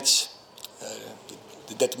could match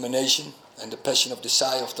the determination and the passion of the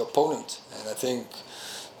side of the opponent. And I think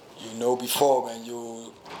before when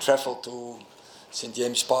you travel to St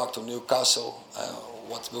James Park to Newcastle,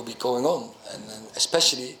 what will be going on, and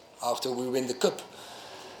especially after we win the cup.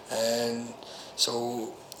 And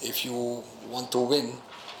so if you want to win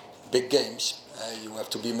big games, you have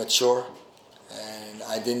to be mature, and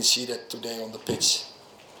I didn't see that today on the pitch.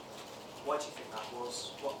 Why do you think that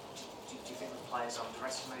was? What do you think the players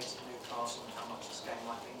underestimated Newcastle and how much this game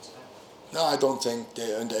might mean to them? No, I don't think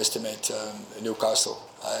they underestimate Newcastle.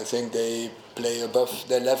 I think they play above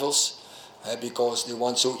their levels because they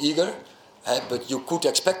weren't so eager. But you could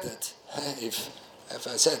expect it if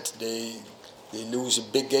I said, they lose a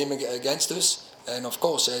big game against us. And of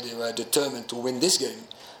course, they were determined to win this game.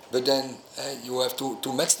 But then you have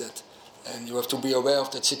to match that. And you have to be aware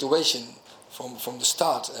of that situation from the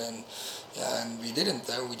start. And we didn't.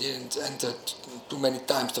 We didn't enter too many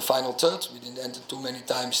times the final third. We didn't enter too many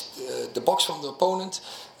times the box from the opponent.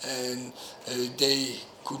 And they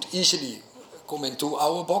could easily come into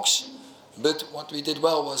our box. But what we did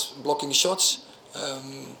well was blocking shots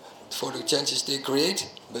for the chances they create.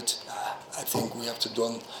 But I think we have to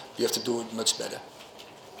do it much better.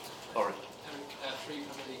 Lauren. 3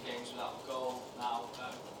 Premier League games without a goal now.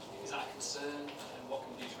 Is that a concern? And what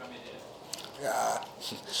can we do to remedy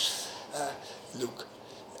it? Look,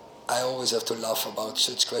 I always have to laugh about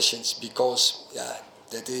such questions because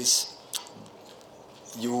that is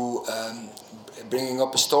you bringing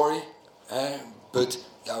up a story, but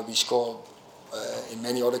we score in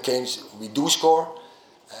many other games. We do score,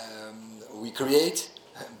 we create.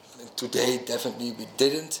 Today definitely we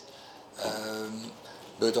didn't,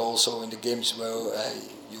 but also in the games where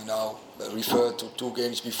you now refer to 2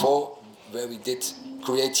 games before where we did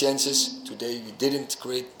create chances. Today we didn't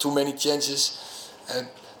create too many chances,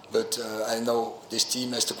 but I know this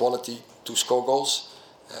team has the quality to score goals.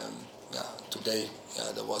 Today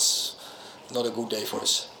that was not a good day for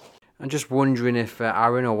us. I'm just wondering if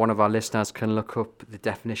Aaron or one of our listeners can look up the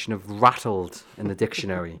definition of rattled in the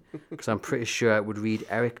dictionary, because I'm pretty sure it would read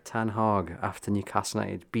Erik ten Hag after Newcastle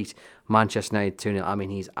United beat Manchester United 2-0. I mean,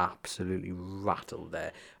 he's absolutely rattled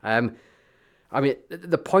there.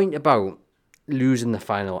 The point about losing the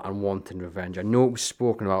final and wanting revenge, I know it was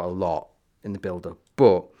spoken about a lot in the build-up,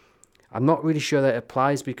 but I'm not really sure that it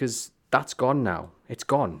applies because that's gone now. It's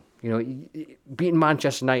gone. Beating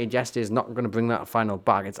Manchester United yesterday is not going to bring that final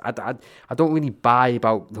back. I don't really buy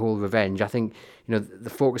about the whole revenge. I think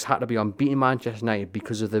the focus had to be on beating Manchester United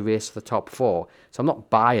because of the race for the top 4. So I'm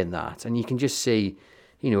not buying that. And you can just see,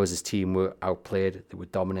 as his team were outplayed, they were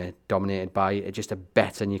dominated by just a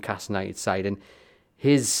better Newcastle United side. And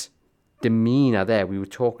his demeanour there, we were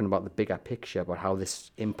talking about the bigger picture, about how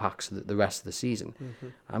this impacts the rest of the season. Mm-hmm.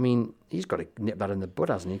 I mean, he's got to nip that in the bud,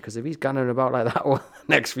 hasn't he? Because if he's gannering about like that the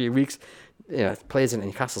next few weeks, it plays into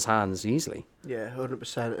Newcastle's hands easily. Yeah,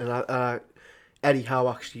 100%. And Eddie Howe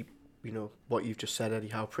actually, what you've just said, Eddie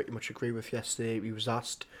Howe pretty much agreed with yesterday. He was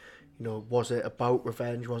asked, was it about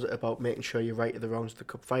revenge? Was it about making sure you're right at the rounds of the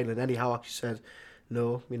cup final? And Eddie Howe actually said,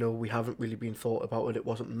 no, we haven't really been thought about it. It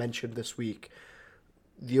wasn't mentioned this week.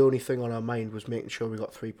 The only thing on our mind was making sure we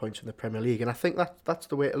got 3 points in the Premier League. And I think that's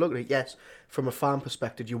the way to look at it. Yes, from a fan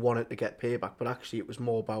perspective, you wanted to get payback, but actually it was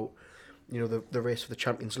more about, the race for the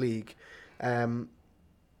Champions League.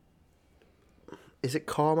 Is it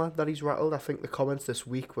karma that he's rattled? I think the comments this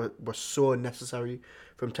week were so unnecessary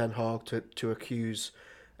from Ten Hag to accuse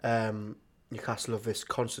Newcastle of this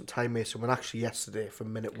constant time wasting, when actually yesterday,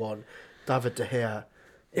 from minute 1, David De Gea...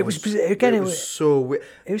 It was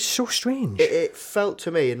so strange. It felt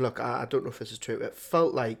to me, and look, I don't know if this is true, it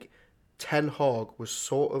felt like Ten Hag was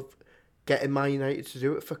sort of getting Man United to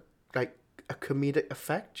do it for like a comedic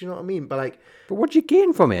effect. Do you know what I mean? But what do you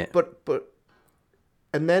gain from it?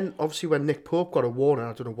 And then obviously when Nick Pope got a warning,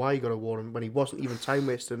 I don't know why he got a warning when he wasn't even time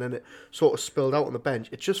wasting, and then it sort of spilled out on the bench.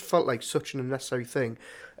 It just felt like such an unnecessary thing.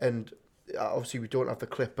 And obviously we don't have the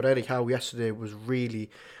clip, but Eddie Howe yesterday was really...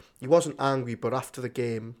 He wasn't angry, but after the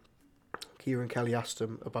game, Kieran Kelly asked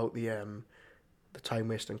him about the time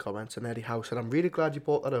wasting comments and Eddie Howe said, I'm really glad you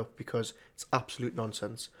brought that up because it's absolute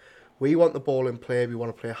nonsense. We want the ball in play. We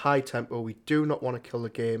want to play a high tempo. We do not want to kill the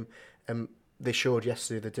game. And they showed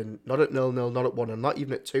yesterday they didn't. Not at 0-0, not at 1-0, not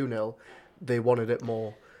even at 2-0. They wanted it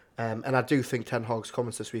more. And I do think Ten Hag's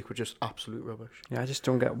comments this week were just absolute rubbish. Yeah, I just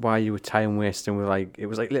don't get why you were time wasting with it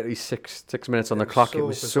was like literally six minutes on the clock. It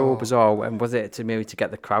was so bizarre. And was it to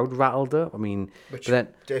get the crowd rattled up? I mean, which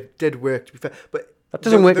but then, did work, to be fair. But that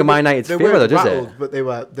doesn't work in Man United's favour, though, does it? But they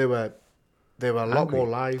were a lot more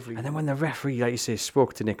lively. And then when the referee, like you say,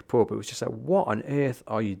 spoke to Nick Pope, it was just like, what on earth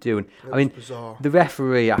are you doing? I mean, bizarre. The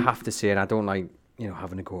referee, I have to say, and I don't like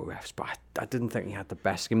having a go at refs, but I didn't think he had the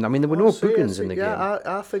best game. I mean, there were no bookings in the game.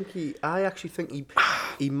 I actually think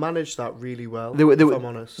he managed that really well. If I'm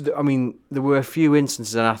honest. I mean, there were a few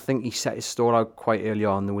instances, and I think he set his stall out quite early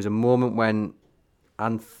on. There was a moment when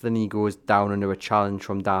Anthony goes down under a challenge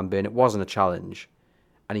from Dan Burn. It wasn't a challenge,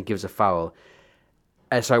 and he gives a foul.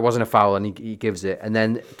 So it wasn't a foul, and he gives it. And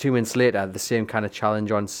then 2 minutes later, the same kind of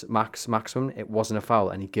challenge on Maximum, it wasn't a foul,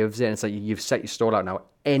 and he gives it. And it's like you've set your stall out now.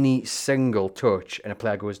 Any single touch and a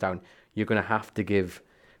player goes down, you're going to have to give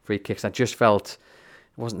free kicks. I just felt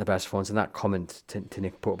it wasn't the best performance. And that comment to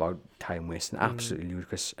Nick Pope about time wasting, absolutely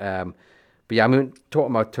ludicrous. But yeah, I mean,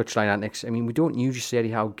 talking about touchline antics, I mean, we don't usually see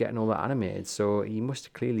Eddie Howe getting all that animated, so he must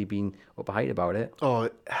have clearly been up a height about it. Oh,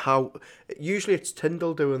 how usually it's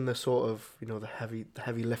Tyndall doing the sort of, the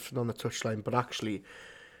heavy lifting on the touchline, but actually,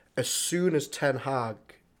 as soon as Ten Hag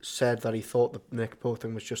said that he thought the Nick Pope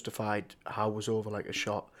thing was justified, Howe was over like a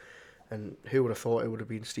shot. And who would have thought it would have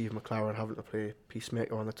been Steve McLaren having to play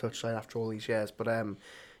peacemaker on the touchline after all these years? But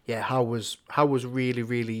Howe was really,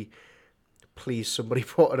 really pleased somebody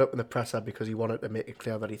brought it up in the presser because he wanted to make it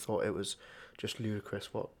clear that he thought it was just ludicrous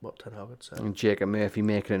what Ten Hag had said. And Jacob Murphy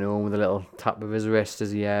making it known with a little tap of his wrist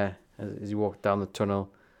as he walked down the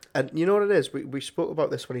tunnel. And you know what it is? We spoke about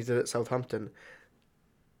this when he did it at Southampton.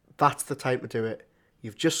 That's the time to do it.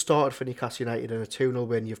 You've just started for Newcastle United in a 2-0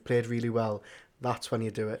 win. You've played really well. That's when you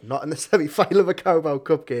do it. Not in the semi-final of a Carabao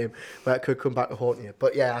Cup game where it could come back to haunt you.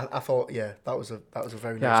 But yeah, I thought that was a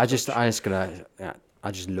very nice touch. I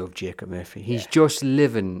just love Jacob Murphy. He's just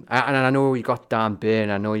living. And I know you've got Dan Burn.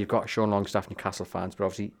 I know you've got Sean Longstaff, Newcastle fans. But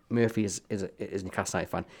obviously Murphy is a Newcastle United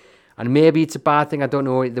fan. And maybe it's a bad thing. I don't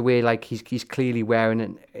know the way he's clearly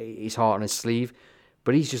wearing his heart on his sleeve.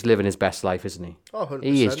 But he's just living his best life, isn't he? Oh, 100%.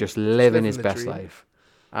 He is just living his best life.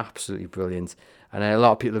 Absolutely brilliant. And a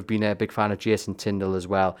lot of people have been a big fan of Jason Tyndall as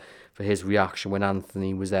well for his reaction when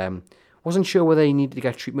Anthony was wasn't sure whether he needed to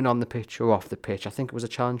get treatment on the pitch or off the pitch. I think it was a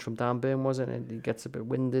challenge from Dan Burn, wasn't it? He gets a bit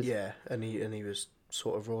winded. Yeah, and he was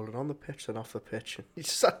sort of rolling on the pitch and off the pitch. And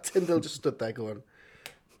Tyndall just stood there going,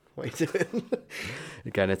 "What are you doing?"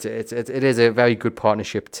 Again, it is a very good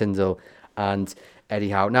partnership, Tyndall and Eddie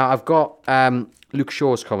Howe. Now I've got Luke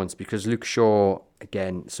Shaw's comments because Luke Shaw,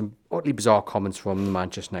 again, some utterly bizarre comments from the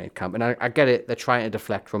Manchester United camp, and I get it. They're trying to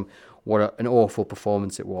deflect from what an awful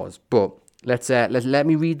performance it was, but let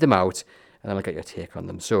me read them out, and then I'll get your take on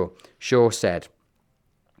them. So Shaw said,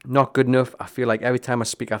 "Not good enough. I feel like every time I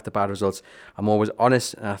speak after bad results, I'm always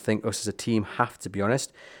honest, and I think us as a team have to be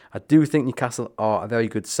honest. I do think Newcastle are a very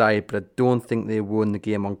good side, but I don't think they won the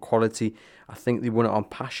game on quality. I think they won it on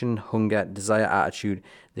passion, hunger, desire, attitude.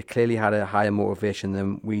 They clearly had a higher motivation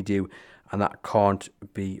than we do, and that can't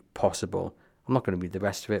be possible." I'm not going to read the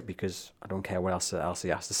rest of it because I don't care what else he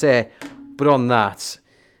has to say. But on that's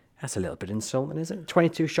a little bit insulting, isn't it?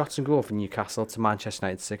 22 shots on goal for Newcastle to Manchester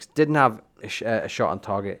United 6. Didn't have a shot on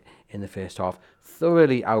target in the first half.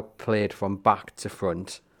 Thoroughly outplayed from back to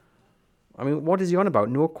front. I mean, what is he on about?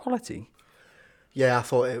 No quality? Yeah, I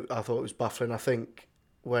thought it was baffling. I think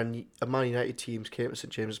when a Man United teams came to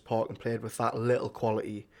St James's Park and played with that little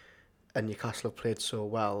quality, and Newcastle have played so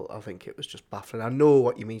well, I think it was just baffling. I know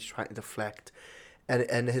what you mean, he's trying to deflect.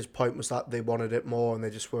 And his point was that they wanted it more and they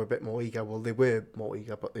just were a bit more eager. Well, they were more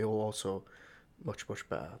eager, but they were also much, much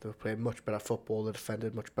better. They were playing much better football. They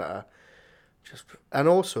defended much better. And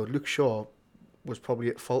also, Luke Shaw was probably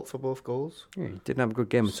at fault for both goals. Yeah, he didn't have a good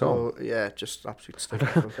game at all. So, yeah, just absolute stick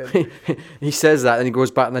from him. He says that and he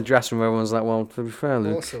goes back in the dressing room. Everyone's like, well, to be fair,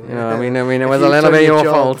 Luke, also, I mean, it was a little bit your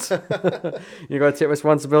fault. You got to take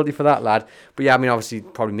responsibility for that, lad. But yeah, I mean, obviously,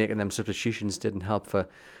 probably making them substitutions didn't help for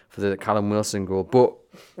the Callum Wilson goal. But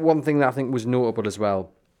one thing that I think was notable as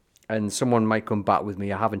well, and someone might come back with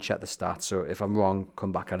me, I haven't checked the stats, so if I'm wrong,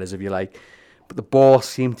 come back at us if you like. But the ball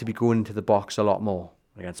seemed to be going into the box a lot more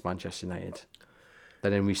against Manchester United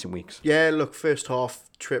than in recent weeks. Yeah, look, first half,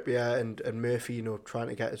 Trippier and Murphy, trying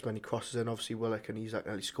to get as many crosses in. Obviously, Willock and Isak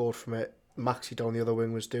nearly scored from it. Maxi down the other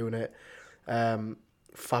wing was doing it.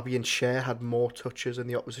 Fabian Schär had more touches in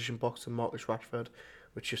the opposition box than Marcus Rashford,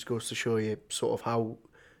 which just goes to show you sort of how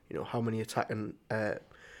many attacking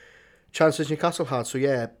chances Newcastle had. So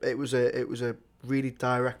yeah, it was a really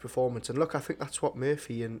direct performance. And look, I think that's what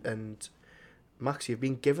Murphy and Maxi have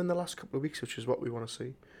been given the last couple of weeks, which is what we want to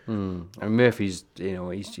see. And Murphy's,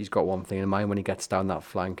 he's got one thing in mind when he gets down that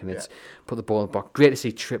flank, and it's put the ball in the box. Great to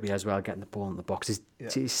see Trippier as well getting the ball in the box.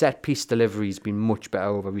 His set piece delivery has been much better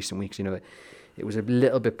over recent weeks. It was a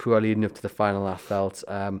little bit poor leading up to the final, I felt.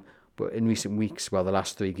 But in recent weeks, the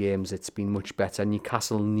last 3 games, it's been much better.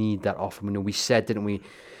 Newcastle need that off him. We said, didn't we,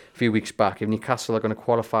 a few weeks back, if Newcastle are going to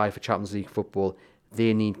qualify for Champions League football,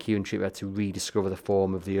 they need Kieran Trippier to rediscover the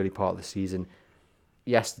form of the early part of the season.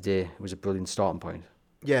 Yesterday was a brilliant starting point.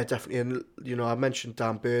 Yeah, definitely. And, I mentioned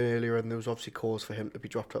Dan Burn earlier, and there was obviously calls for him to be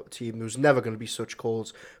dropped out of the team. There was never going to be such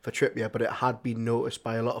calls for Trippier, but it had been noticed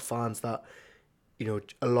by a lot of fans that,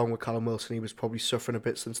 along with Callum Wilson, he was probably suffering a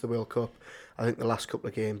bit since the World Cup. I think the last couple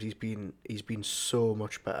of games he's been so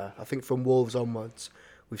much better. I think from Wolves onwards,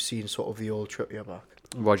 we've seen sort of the old Trippier back.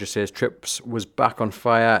 Roger says Trips was back on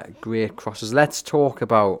fire. Great crosses. Let's talk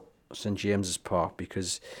about St James's Park,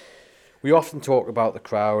 because we often talk about the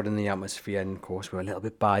crowd and the atmosphere, and of course we're a little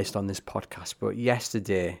bit biased on this podcast, but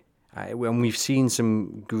yesterday, when we've seen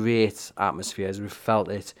some great atmospheres, we've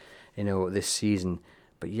felt it, this season,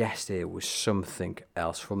 but yesterday was something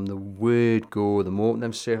else. From the word go, the moment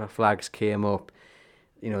them Surfer flags came up,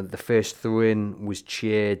 the first throw-in was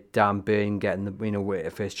cheered, Dan Burn getting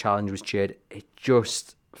the first challenge was cheered. It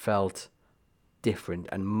just felt different,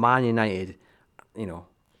 and Man United,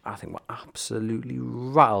 I think we're absolutely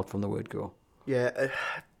rattled from the word go. Yeah,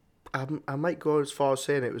 I might go as far as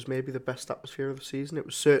saying it was maybe the best atmosphere of the season. It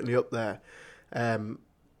was certainly up there. And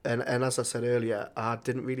as I said earlier,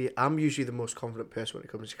 I'm usually the most confident person when it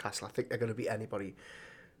comes to Newcastle. I think they're going to beat anybody.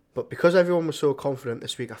 But because everyone was so confident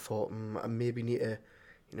this week, I thought I maybe need to,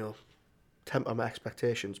 temper my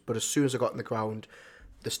expectations. But as soon as I got in the ground,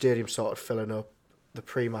 the stadium started filling up, the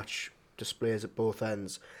pre-match displays at both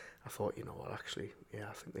ends, I thought, actually,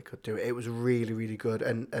 I think they could do it. It was really, really good.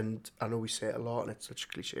 And I know we say it a lot, and it's such a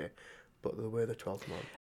cliche, but they were the 12th man.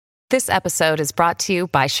 This episode is brought to you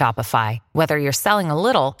by Shopify. Whether you're selling a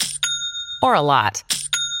little or a lot,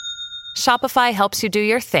 Shopify helps you do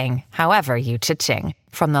your thing, however you cha-ching.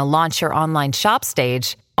 From the launch your online shop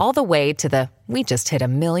stage, all the way to the we just hit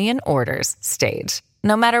 1 million orders stage.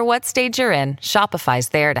 No matter what stage you're in, Shopify's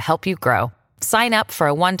there to help you grow. Sign up for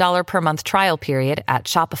a $1 per month trial period at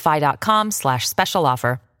shopify.com/special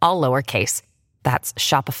offer, all lowercase. That's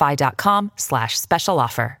shopify.com/special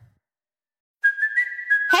offer.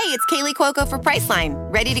 Hey, it's Kaylee Cuoco for Priceline.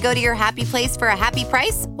 Ready to go to your happy place for a happy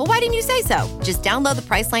price? Well, why didn't you say so? Just download the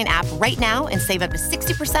Priceline app right now and save up to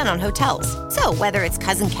 60% on hotels. So whether it's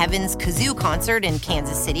Cousin Kevin's Kazoo Concert in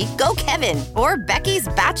Kansas City, go Kevin, or Becky's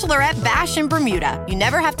Bachelorette Bash in Bermuda, you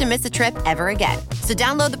never have to miss a trip ever again. So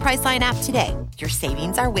download the Priceline app today. Your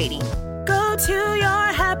savings are waiting. Go to your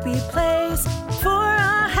happy place for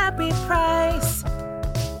a happy price.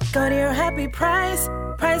 Go to your happy price,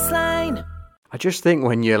 Priceline. I just think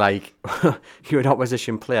when you're you're an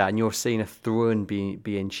opposition player and you're seeing a throw-in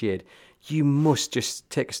being cheered, you must just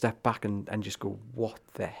take a step back and just go, what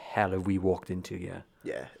the hell have we walked into here?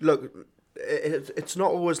 Yeah, look, it's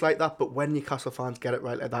not always like that, but when Newcastle fans get it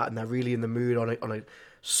right like that and they're really in the mood on a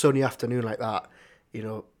sunny afternoon like that, it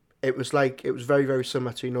was very, very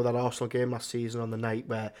similar to, that Arsenal game last season on the night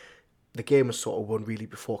where the game was sort of won really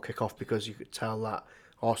before kick-off because you could tell that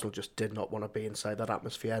Arsenal just did not want to be inside that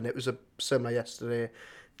atmosphere, and it was similar yesterday.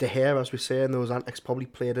 De Gea, as we say, and those antics probably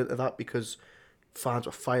played into that because fans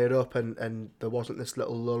were fired up and there wasn't this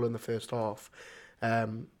little lull in the first half.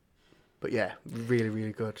 But yeah, really,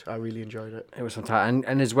 really good. I really enjoyed it. It was fantastic.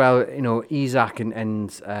 And as well, Isak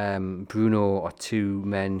and Bruno are two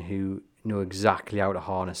men who know exactly how to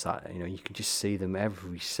harness that. You can just see them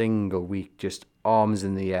every single week, just arms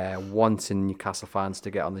in the air, wanting Newcastle fans to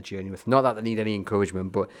get on the journey with. Not that they need any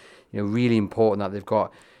encouragement, but really important that they've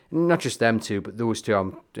got not just them two, but those two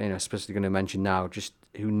I'm especially going to mention now, just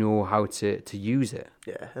who know how to use it.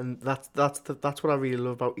 Yeah, and that's what I really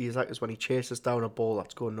love about Isak is when he chases down a ball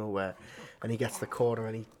that's going nowhere, and he gets the corner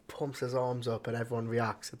and he pumps his arms up and everyone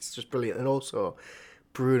reacts. It's just brilliant. And also,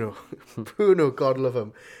 Bruno, God love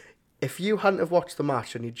him. If you hadn't have watched the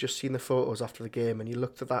match and you'd just seen the photos after the game and you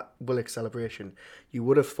looked at that Willock celebration, you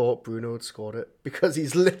would have thought Bruno had scored it because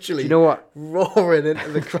he's literally roaring into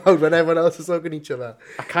the crowd when everyone else is hugging each other.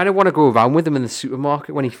 I kind of want to go around with him in the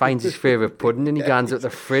supermarket when he finds his favourite pudding and he gans at the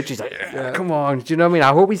fridge. He's like, come on. Do you know what I mean?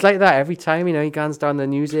 I hope he's like that every time. He gans down the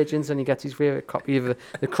newsagents and he gets his favourite copy of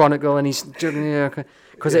the Chronicle and he's...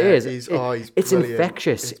 Because it is. He's it's brilliant.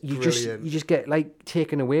 infectious. It's you brilliant. just get like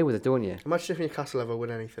taken away with it, don't you? Imagine if Newcastle ever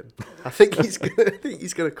win anything. I think he's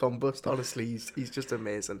gonna combust. Honestly, he's just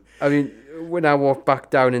amazing. I mean, when I walked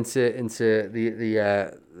back down into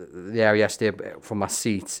the area yesterday from my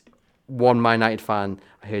seat, one Man United fan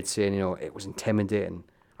I heard saying, it was intimidating.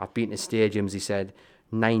 I've been to stadiums, he said,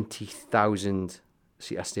 90,000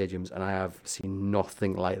 seater stadiums, and I have seen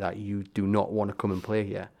nothing like that. You do not want to come and play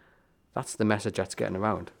here. That's the message that's getting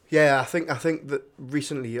around. Yeah, I think that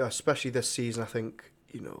recently, especially this season, I think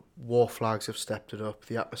war flags have stepped it up.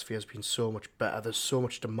 The atmosphere has been so much better. There's so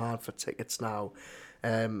much demand for tickets now,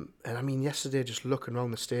 and I mean, yesterday just looking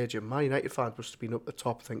around the stadium, Man United fans must have been up the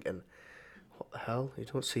top thinking, "What the hell? You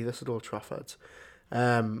don't see this at Old Trafford,"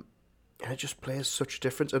 and it just plays such a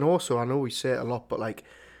difference. And also, I know we say it a lot, but like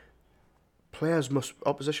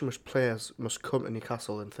opposition players must come to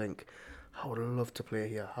Newcastle and think, I would love to play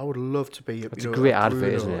here. I would love to be. It's a great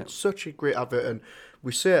advert, isn't it? It's such a great advert, and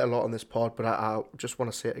we say it a lot on this pod, but I just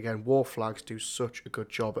want to say it again. War flags do such a good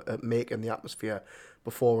job at making the atmosphere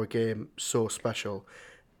before a game so special.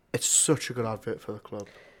 It's such a good advert for the club.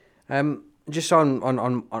 Just on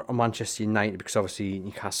Manchester United, because obviously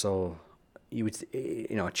Newcastle, you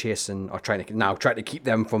would chasing or trying to keep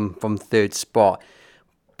them from third spot.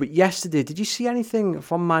 But yesterday, did you see anything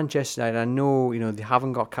from Manchester United? I know, they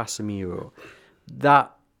haven't got Casemiro.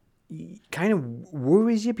 That kind of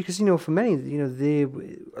worries you because, for many, we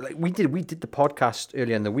did the podcast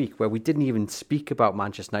earlier in the week where we didn't even speak about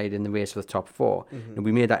Manchester United in the race for the top four. Mm-hmm. And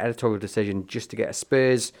we made that editorial decision just to get a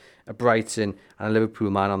Spurs, a Brighton, and a Liverpool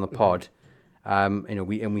man on the pod.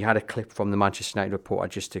 Mm-hmm. We had a clip from the Manchester United reporter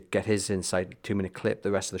just to get his insight, 2-minute clip. The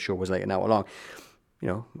rest of the show was like an hour long.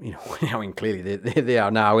 I mean, clearly they are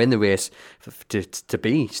now in the race to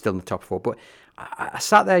be still in the top four. But I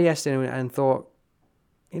sat there yesterday and thought,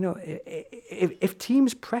 if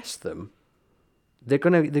teams press them, they're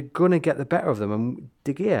gonna get the better of them. And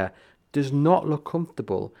De Gea does not look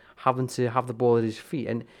comfortable having to have the ball at his feet.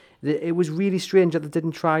 And it was really strange that they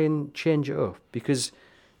didn't try and change it up because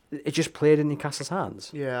it just played in Newcastle's hands.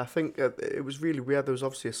 Yeah, I think it was really weird. There was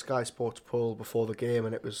obviously a Sky Sports poll before the game,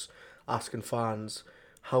 and it was asking fans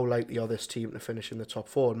how likely are this team to finish in the top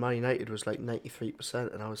four, and Man United was like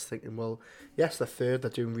 93%, and I was thinking, well, yes, they're third,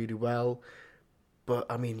 they're doing really well, but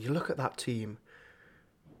I mean, you look at that team,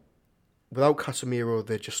 without Casemiro,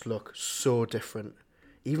 they just look so different.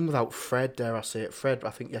 Even without Fred, dare I say it, Fred, I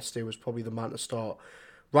think yesterday was probably the man to start.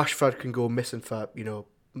 Rashford can go missing for, the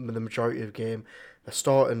majority of the game. They're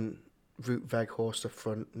starting Wout Weghorst up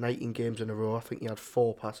front, 19 games in a row. I think he had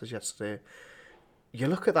 4 passes yesterday. You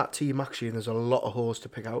look at that team actually, and there's a lot of holes to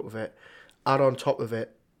pick out of it. Add on top of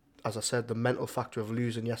it, as I said, the mental factor of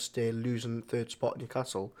losing yesterday, losing third spot in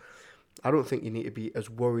Newcastle. I don't think you need to be as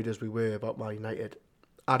worried as we were about Man United.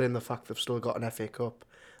 Add in the fact they've still got an FA Cup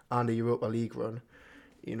and a Europa League run.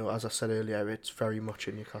 As I said earlier, it's very much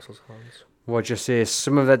in Newcastle's hands. What you say?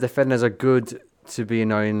 Some of their defenders are good to be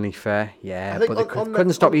annoyingly fair. Yeah, but they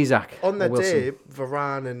couldn't stop Isak. On their day,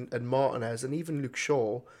 Varane and Martinez and even Luke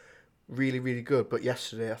Shaw, really, really good. But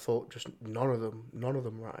yesterday, I thought just none of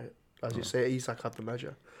them right. As you say, Isak had the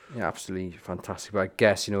measure. Yeah, absolutely fantastic. But I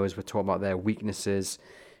guess, as we're talking about their weaknesses,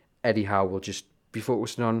 Eddie Howe will just be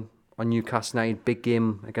focusing on Newcastle United. Big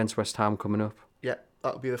game against West Ham coming up. Yeah,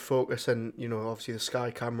 that'll be the focus. And, obviously the Sky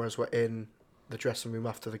cameras were in the dressing room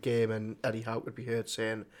after the game, and Eddie Howe would be heard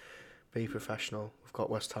saying, be professional. We've got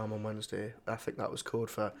West Ham on Wednesday. I think that was code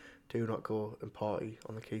for do not go and party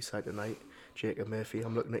on the quayside tonight. Jacob Murphy,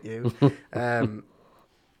 I'm looking at you.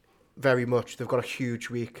 Very much. They've got a huge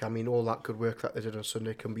week. I mean, all that good work that they did on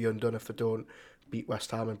Sunday can be undone if they don't beat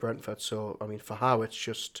West Ham and Brentford. So, I mean, for Howe, it's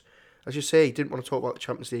just, as you say, he didn't want to talk about the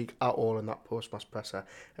Champions League at all in that post-match presser.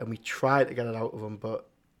 And we tried to get it out of him, but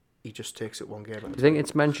he just takes it one game at a time. Do you think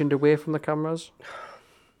it's mentioned away from the cameras?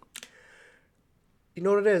 You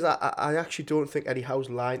know what it is? I actually don't think Eddie Howe's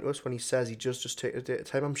lying to us when he says he just take it a day at a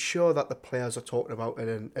time. I'm sure that the players are talking about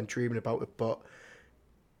it and dreaming about it, but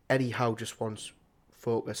Eddie Howe just wants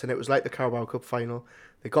focus. And it was like the Carabao Cup final.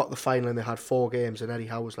 They got the final and they had 4 games, and Eddie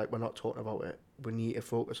Howe was like, we're not talking about it. We need to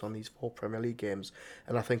focus on these 4 Premier League games.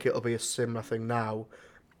 And I think it'll be a similar thing now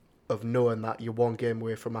of knowing that you're 1 game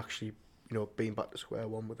away from actually, being back to square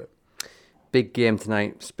one with it. Big game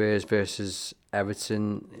tonight, Spurs versus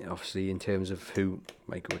Everton, obviously in terms of who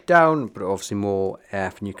might go down, but obviously more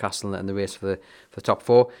for Newcastle and the race for the top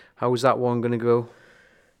 4. How is that one going to go?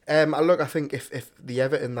 I think if the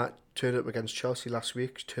Everton that turned up against Chelsea last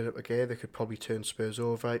week turn up again, they could probably turn Spurs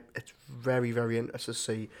over. It's very, very interesting to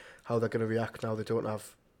see how they're going to react now. They don't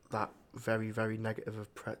have that very, very negative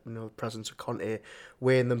presence of Conte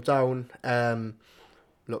weighing them down.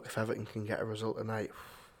 look, if Everton can get a result tonight,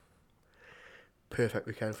 perfect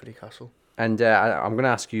weekend for Newcastle. And I'm going to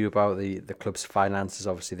ask you about the club's finances.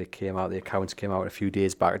 Obviously, the accounts came out a few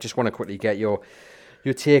days back. I just want to quickly get your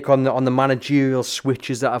take on the managerial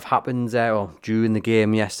switches that have happened during the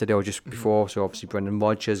game yesterday or just before. So obviously Brendan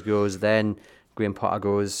Rodgers goes, then Graham Potter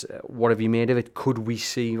goes. What have you made of it? Could we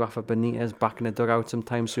see Rafa Benitez back in the dugout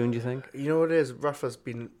sometime soon, do you think? You know what it is? Rafa's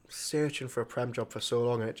been searching for a Prem job for so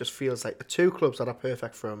long, and it just feels like the two clubs that are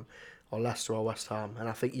perfect for him are Leicester or West Ham. And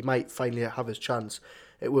I think he might finally have his chance.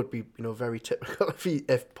 It would be, very typical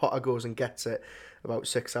if Potter goes and gets it about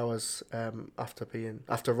 6 hours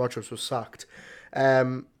after Rodgers was sacked.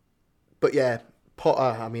 But yeah,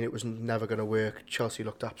 Potter, it was never going to work. Chelsea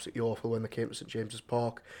looked absolutely awful when they came to St James's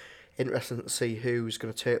Park. Interesting to see who's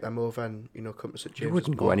going to take them over and, come to St James's Park. You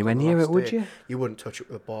wouldn't go anywhere near it, would you? You wouldn't touch it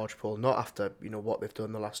with a barge pole, not after, what they've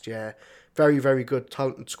done the last year. Very, very good,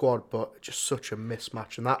 talented squad, but just such a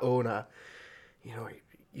mismatch. And that owner,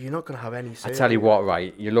 you're not going to have any say. I tell you what,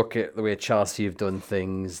 right, you look at the way Chelsea have done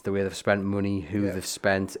things, the way they've spent money, who they've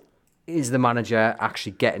spent. Is the manager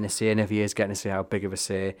actually getting a say? And if he is getting a say, how big of a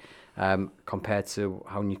say compared to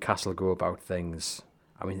how Newcastle go about things?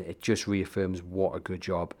 It just reaffirms what a good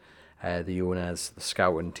job the owners, the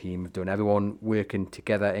scouting team have done. Everyone working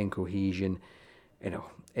together in cohesion.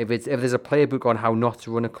 If there's a playbook on how not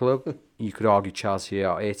to run a club, you could argue Chelsea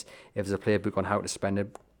are it. If there's a playbook on how to spend a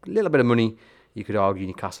little bit of money, you could argue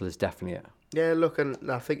Newcastle is definitely it. Yeah, look, and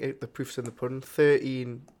I think the proof's in the pudding.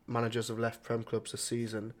 13 managers have left Prem clubs this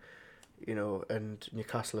season, and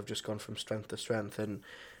Newcastle have just gone from strength to strength. And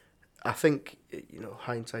I think,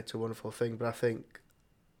 hindsight's a wonderful thing, but I think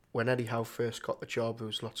when Eddie Howe first got the job, there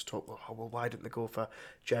was lots of talk, why didn't they go for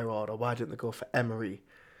Gerrard or why didn't they go for Emery?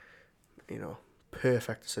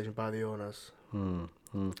 Perfect decision by the owners.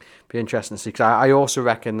 Be interesting to see, because I also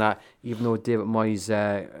reckon that even though David Moyes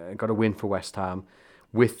got a win for West Ham,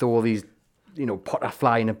 with all these, Potter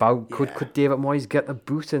flying about, could David Moyes get the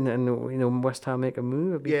boot and West Ham make a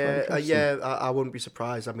move? I wouldn't be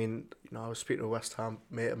surprised. I was speaking to a West Ham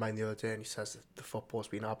mate of mine the other day, and he says that the football's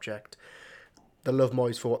been abject. They love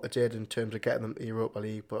Moyes for what they did in terms of getting them to the Europa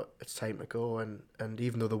League, but it's time to go. And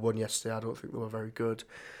even though they won yesterday, I don't think they were very good.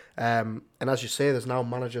 And as you say, there's now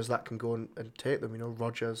managers that can go and take them.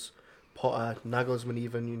 Rodgers, Potter, Nagelsmann,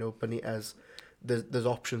 even Benitez. There's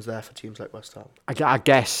options there for teams like West Ham. I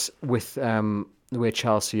guess with the way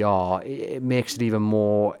Chelsea are, it makes it even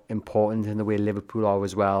more important in the way Liverpool are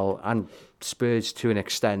as well, and Spurs to an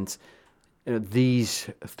extent. These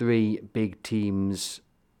three big teams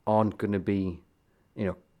aren't going to be,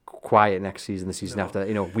 quiet next season, the season after.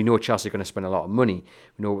 We know Chelsea are going to spend a lot of money.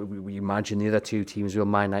 We imagine the other two teams,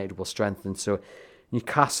 Man United, will strengthen. So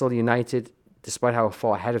Newcastle United, despite how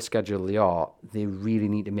far ahead of schedule they are, they really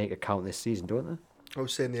need to make a count this season, don't they? I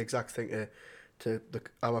was saying the exact thing to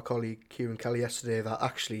our colleague Kieran Kelly yesterday, that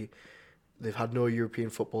actually they've had no European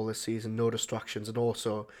football this season, no distractions, and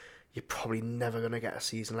also you're probably never going to get a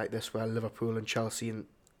season like this where Liverpool and Chelsea and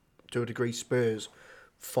to a degree Spurs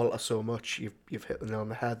falter so much. You've hit the nail on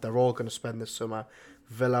the head. They're all going to spend this summer.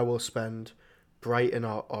 Villa will spend. Brighton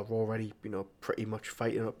are already pretty much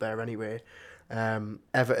fighting up there anyway.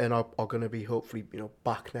 Everton are going to be hopefully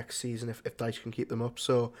back next season if Dyche can keep them up.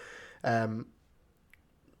 So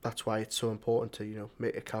that's why it's so important to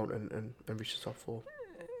make a count and reach the top four.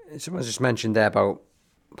 Someone just mentioned there about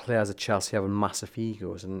players at Chelsea having massive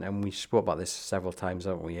egos, and we spoke about this several times,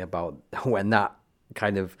 haven't we, about when that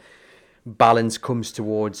kind of balance comes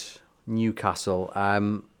towards Newcastle.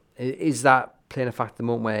 Is that playing a factor at the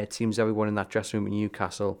moment where it seems everyone in that dressing room at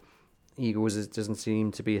Newcastle, egos doesn't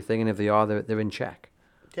seem to be a thing, and if they are, they're in check?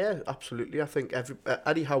 Yeah, absolutely. I think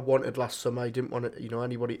Eddie Howe wanted last summer. He didn't want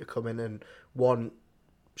anybody to come in and, one,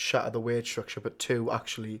 shatter the wage structure, but two,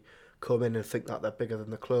 actually come in and think that they're bigger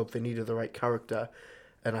than the club. They needed the right character,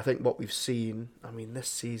 and I think what we've seen, this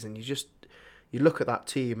season, you look at that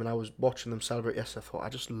team, and I was watching them celebrate yesterday. I thought, I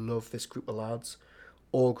just love this group of lads.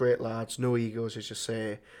 All great lads, no egos, as you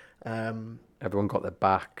say. Everyone got their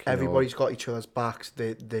back. Everybody's got each other's backs.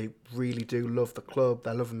 They really do love the club.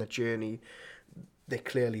 They're loving the journey. They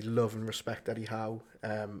clearly love and respect Eddie Howe.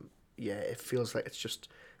 It feels like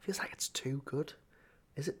it's too good.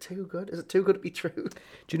 Is it too good? Is it too good to be true?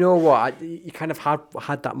 Do you know what? You kind of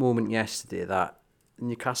had that moment yesterday that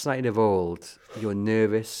Newcastle United of old, you're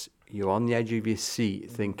nervous, you're on the edge of your seat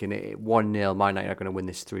thinking 1-0, Man United are going to win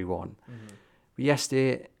this 3-1. But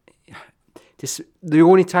yesterday, the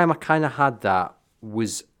only time I kind of had that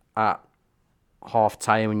was at half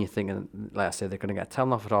time when you're thinking, like I said, they're going to get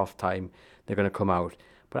telling off at half time, they're going to come out.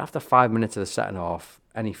 But after 5 minutes of the second half,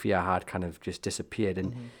 any fear I had kind of just disappeared.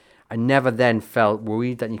 And I never then felt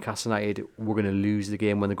worried that Newcastle United were going to lose the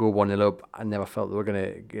game when they go 1-0 up. I never felt they were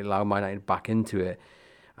going to allow Man United back into it.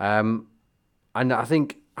 And I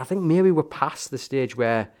think maybe we're past the stage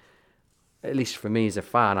where, at least for me as a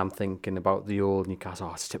fan, I'm thinking about the old Newcastle.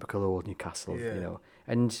 Oh, it's typical old Newcastle, you know.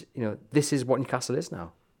 And this is what Newcastle is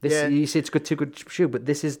now. You say it's too good to be true, but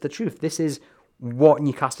this is the truth. This is what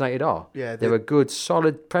Newcastle United are. Yeah, they're a good,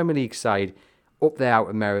 solid Premier League side, up there out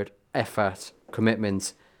of merit, effort,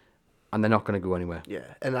 commitment, and they're not going to go anywhere.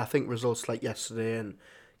 Yeah, and I think results like yesterday and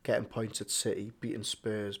getting points at City, beating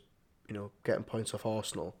Spurs, getting points off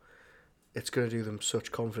Arsenal, it's going to do them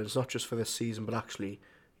such confidence, not just for this season, but actually,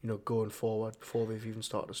 going forward before they've even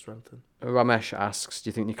started to strengthen. Ramesh asks, do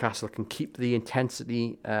you think Newcastle can keep the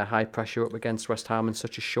intensity, high pressure up against West Ham in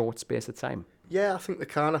such a short space of time? Yeah, I think they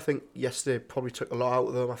can. I think yesterday probably took a lot out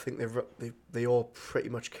of them. I think they all pretty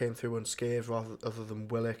much came through unscathed, other than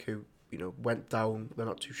Willock, who went down. They're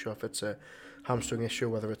not too sure if it's a hamstring issue,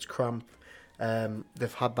 whether it's cramp.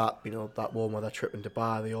 They've had that that warm weather trip in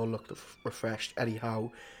Dubai. They all looked refreshed. Eddie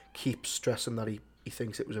Howe keeps stressing that he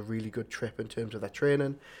thinks it was a really good trip in terms of their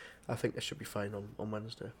training. I think they should be fine on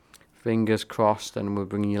Wednesday. Fingers crossed, and we're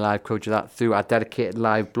bringing you live coverage of that through our dedicated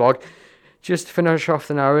live blog. Just to finish off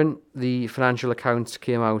then, Aaron, the financial accounts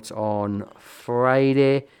came out on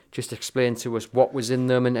Friday. Just explain to us what was in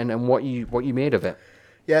them and what you made of it.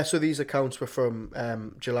 Yeah, so these accounts were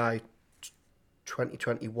from July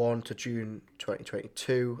 2021 to June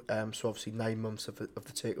 2022. So obviously 9 months of the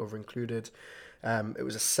takeover included. It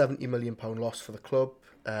was a £70 million loss for the club,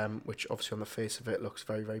 which obviously on the face of it looks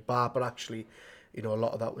very, very bad. But actually, a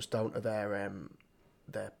lot of that was down to their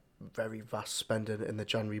very vast spending in the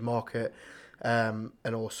January market, and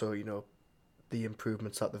also the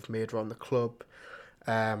improvements that they've made around the club.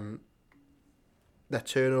 Their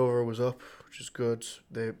turnover was up, which is good.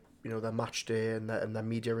 Their match day and their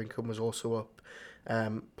media income was also up,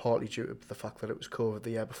 partly due to the fact that it was COVID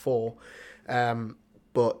the year before.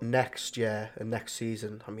 But next year and next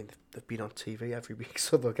season, I mean, they've been on TV every week,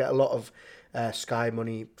 so they'll get a lot of Sky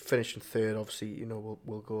money. Finishing third, obviously,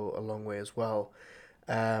 will go a long way as well.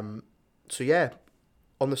 So yeah,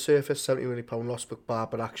 on the surface, £70 million loss looked bad,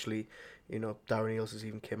 but actually, Darren Eales has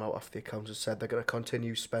even came out after the accounts and said they're going to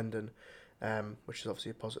continue spending, which is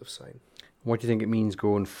obviously a positive sign. What do you think it means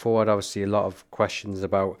going forward? Obviously, a lot of questions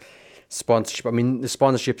about sponsorship. I mean, the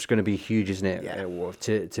sponsorship's going to be huge, isn't it? Yeah.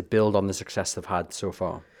 To build on the success they've had so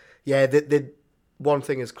far. Yeah, the one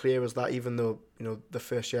thing is clear is that even though the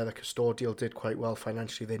first year the Castore deal did quite well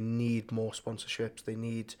financially, they need more sponsorships. They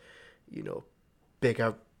need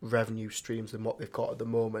bigger revenue streams than what they've got at the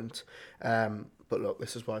moment. But look,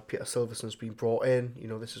 this is why Peter Silverson's been brought in.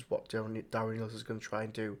 This is what Darren Eales is going to try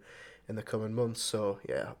and do in the coming months. So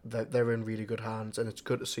yeah, they're in really good hands, and it's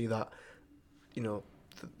good to see that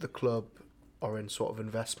the club are in sort of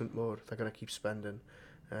investment mode. They're going to keep spending,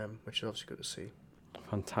 which is obviously good to see.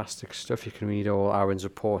 Fantastic stuff. You can read all Aaron's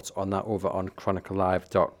reports on that over on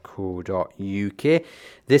chroniclelive.co.uk.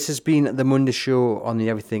 This has been the Monday Show on the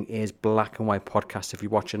Everything Is Black and White podcast. If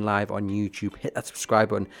you're watching live on YouTube, hit that subscribe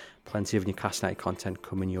button. Plenty of Newcastle United content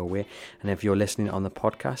coming your way. And if you're listening on the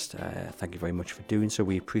podcast, thank you very much for doing so.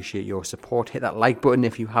 We appreciate your support. Hit that like button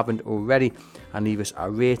if you haven't already, and leave us a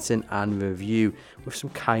rating and review with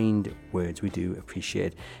some kind words. We do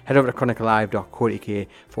appreciate it. Head over to chroniclelive.co.uk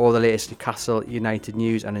for all the latest Newcastle United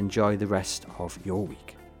news, and enjoy the rest of your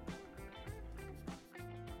week.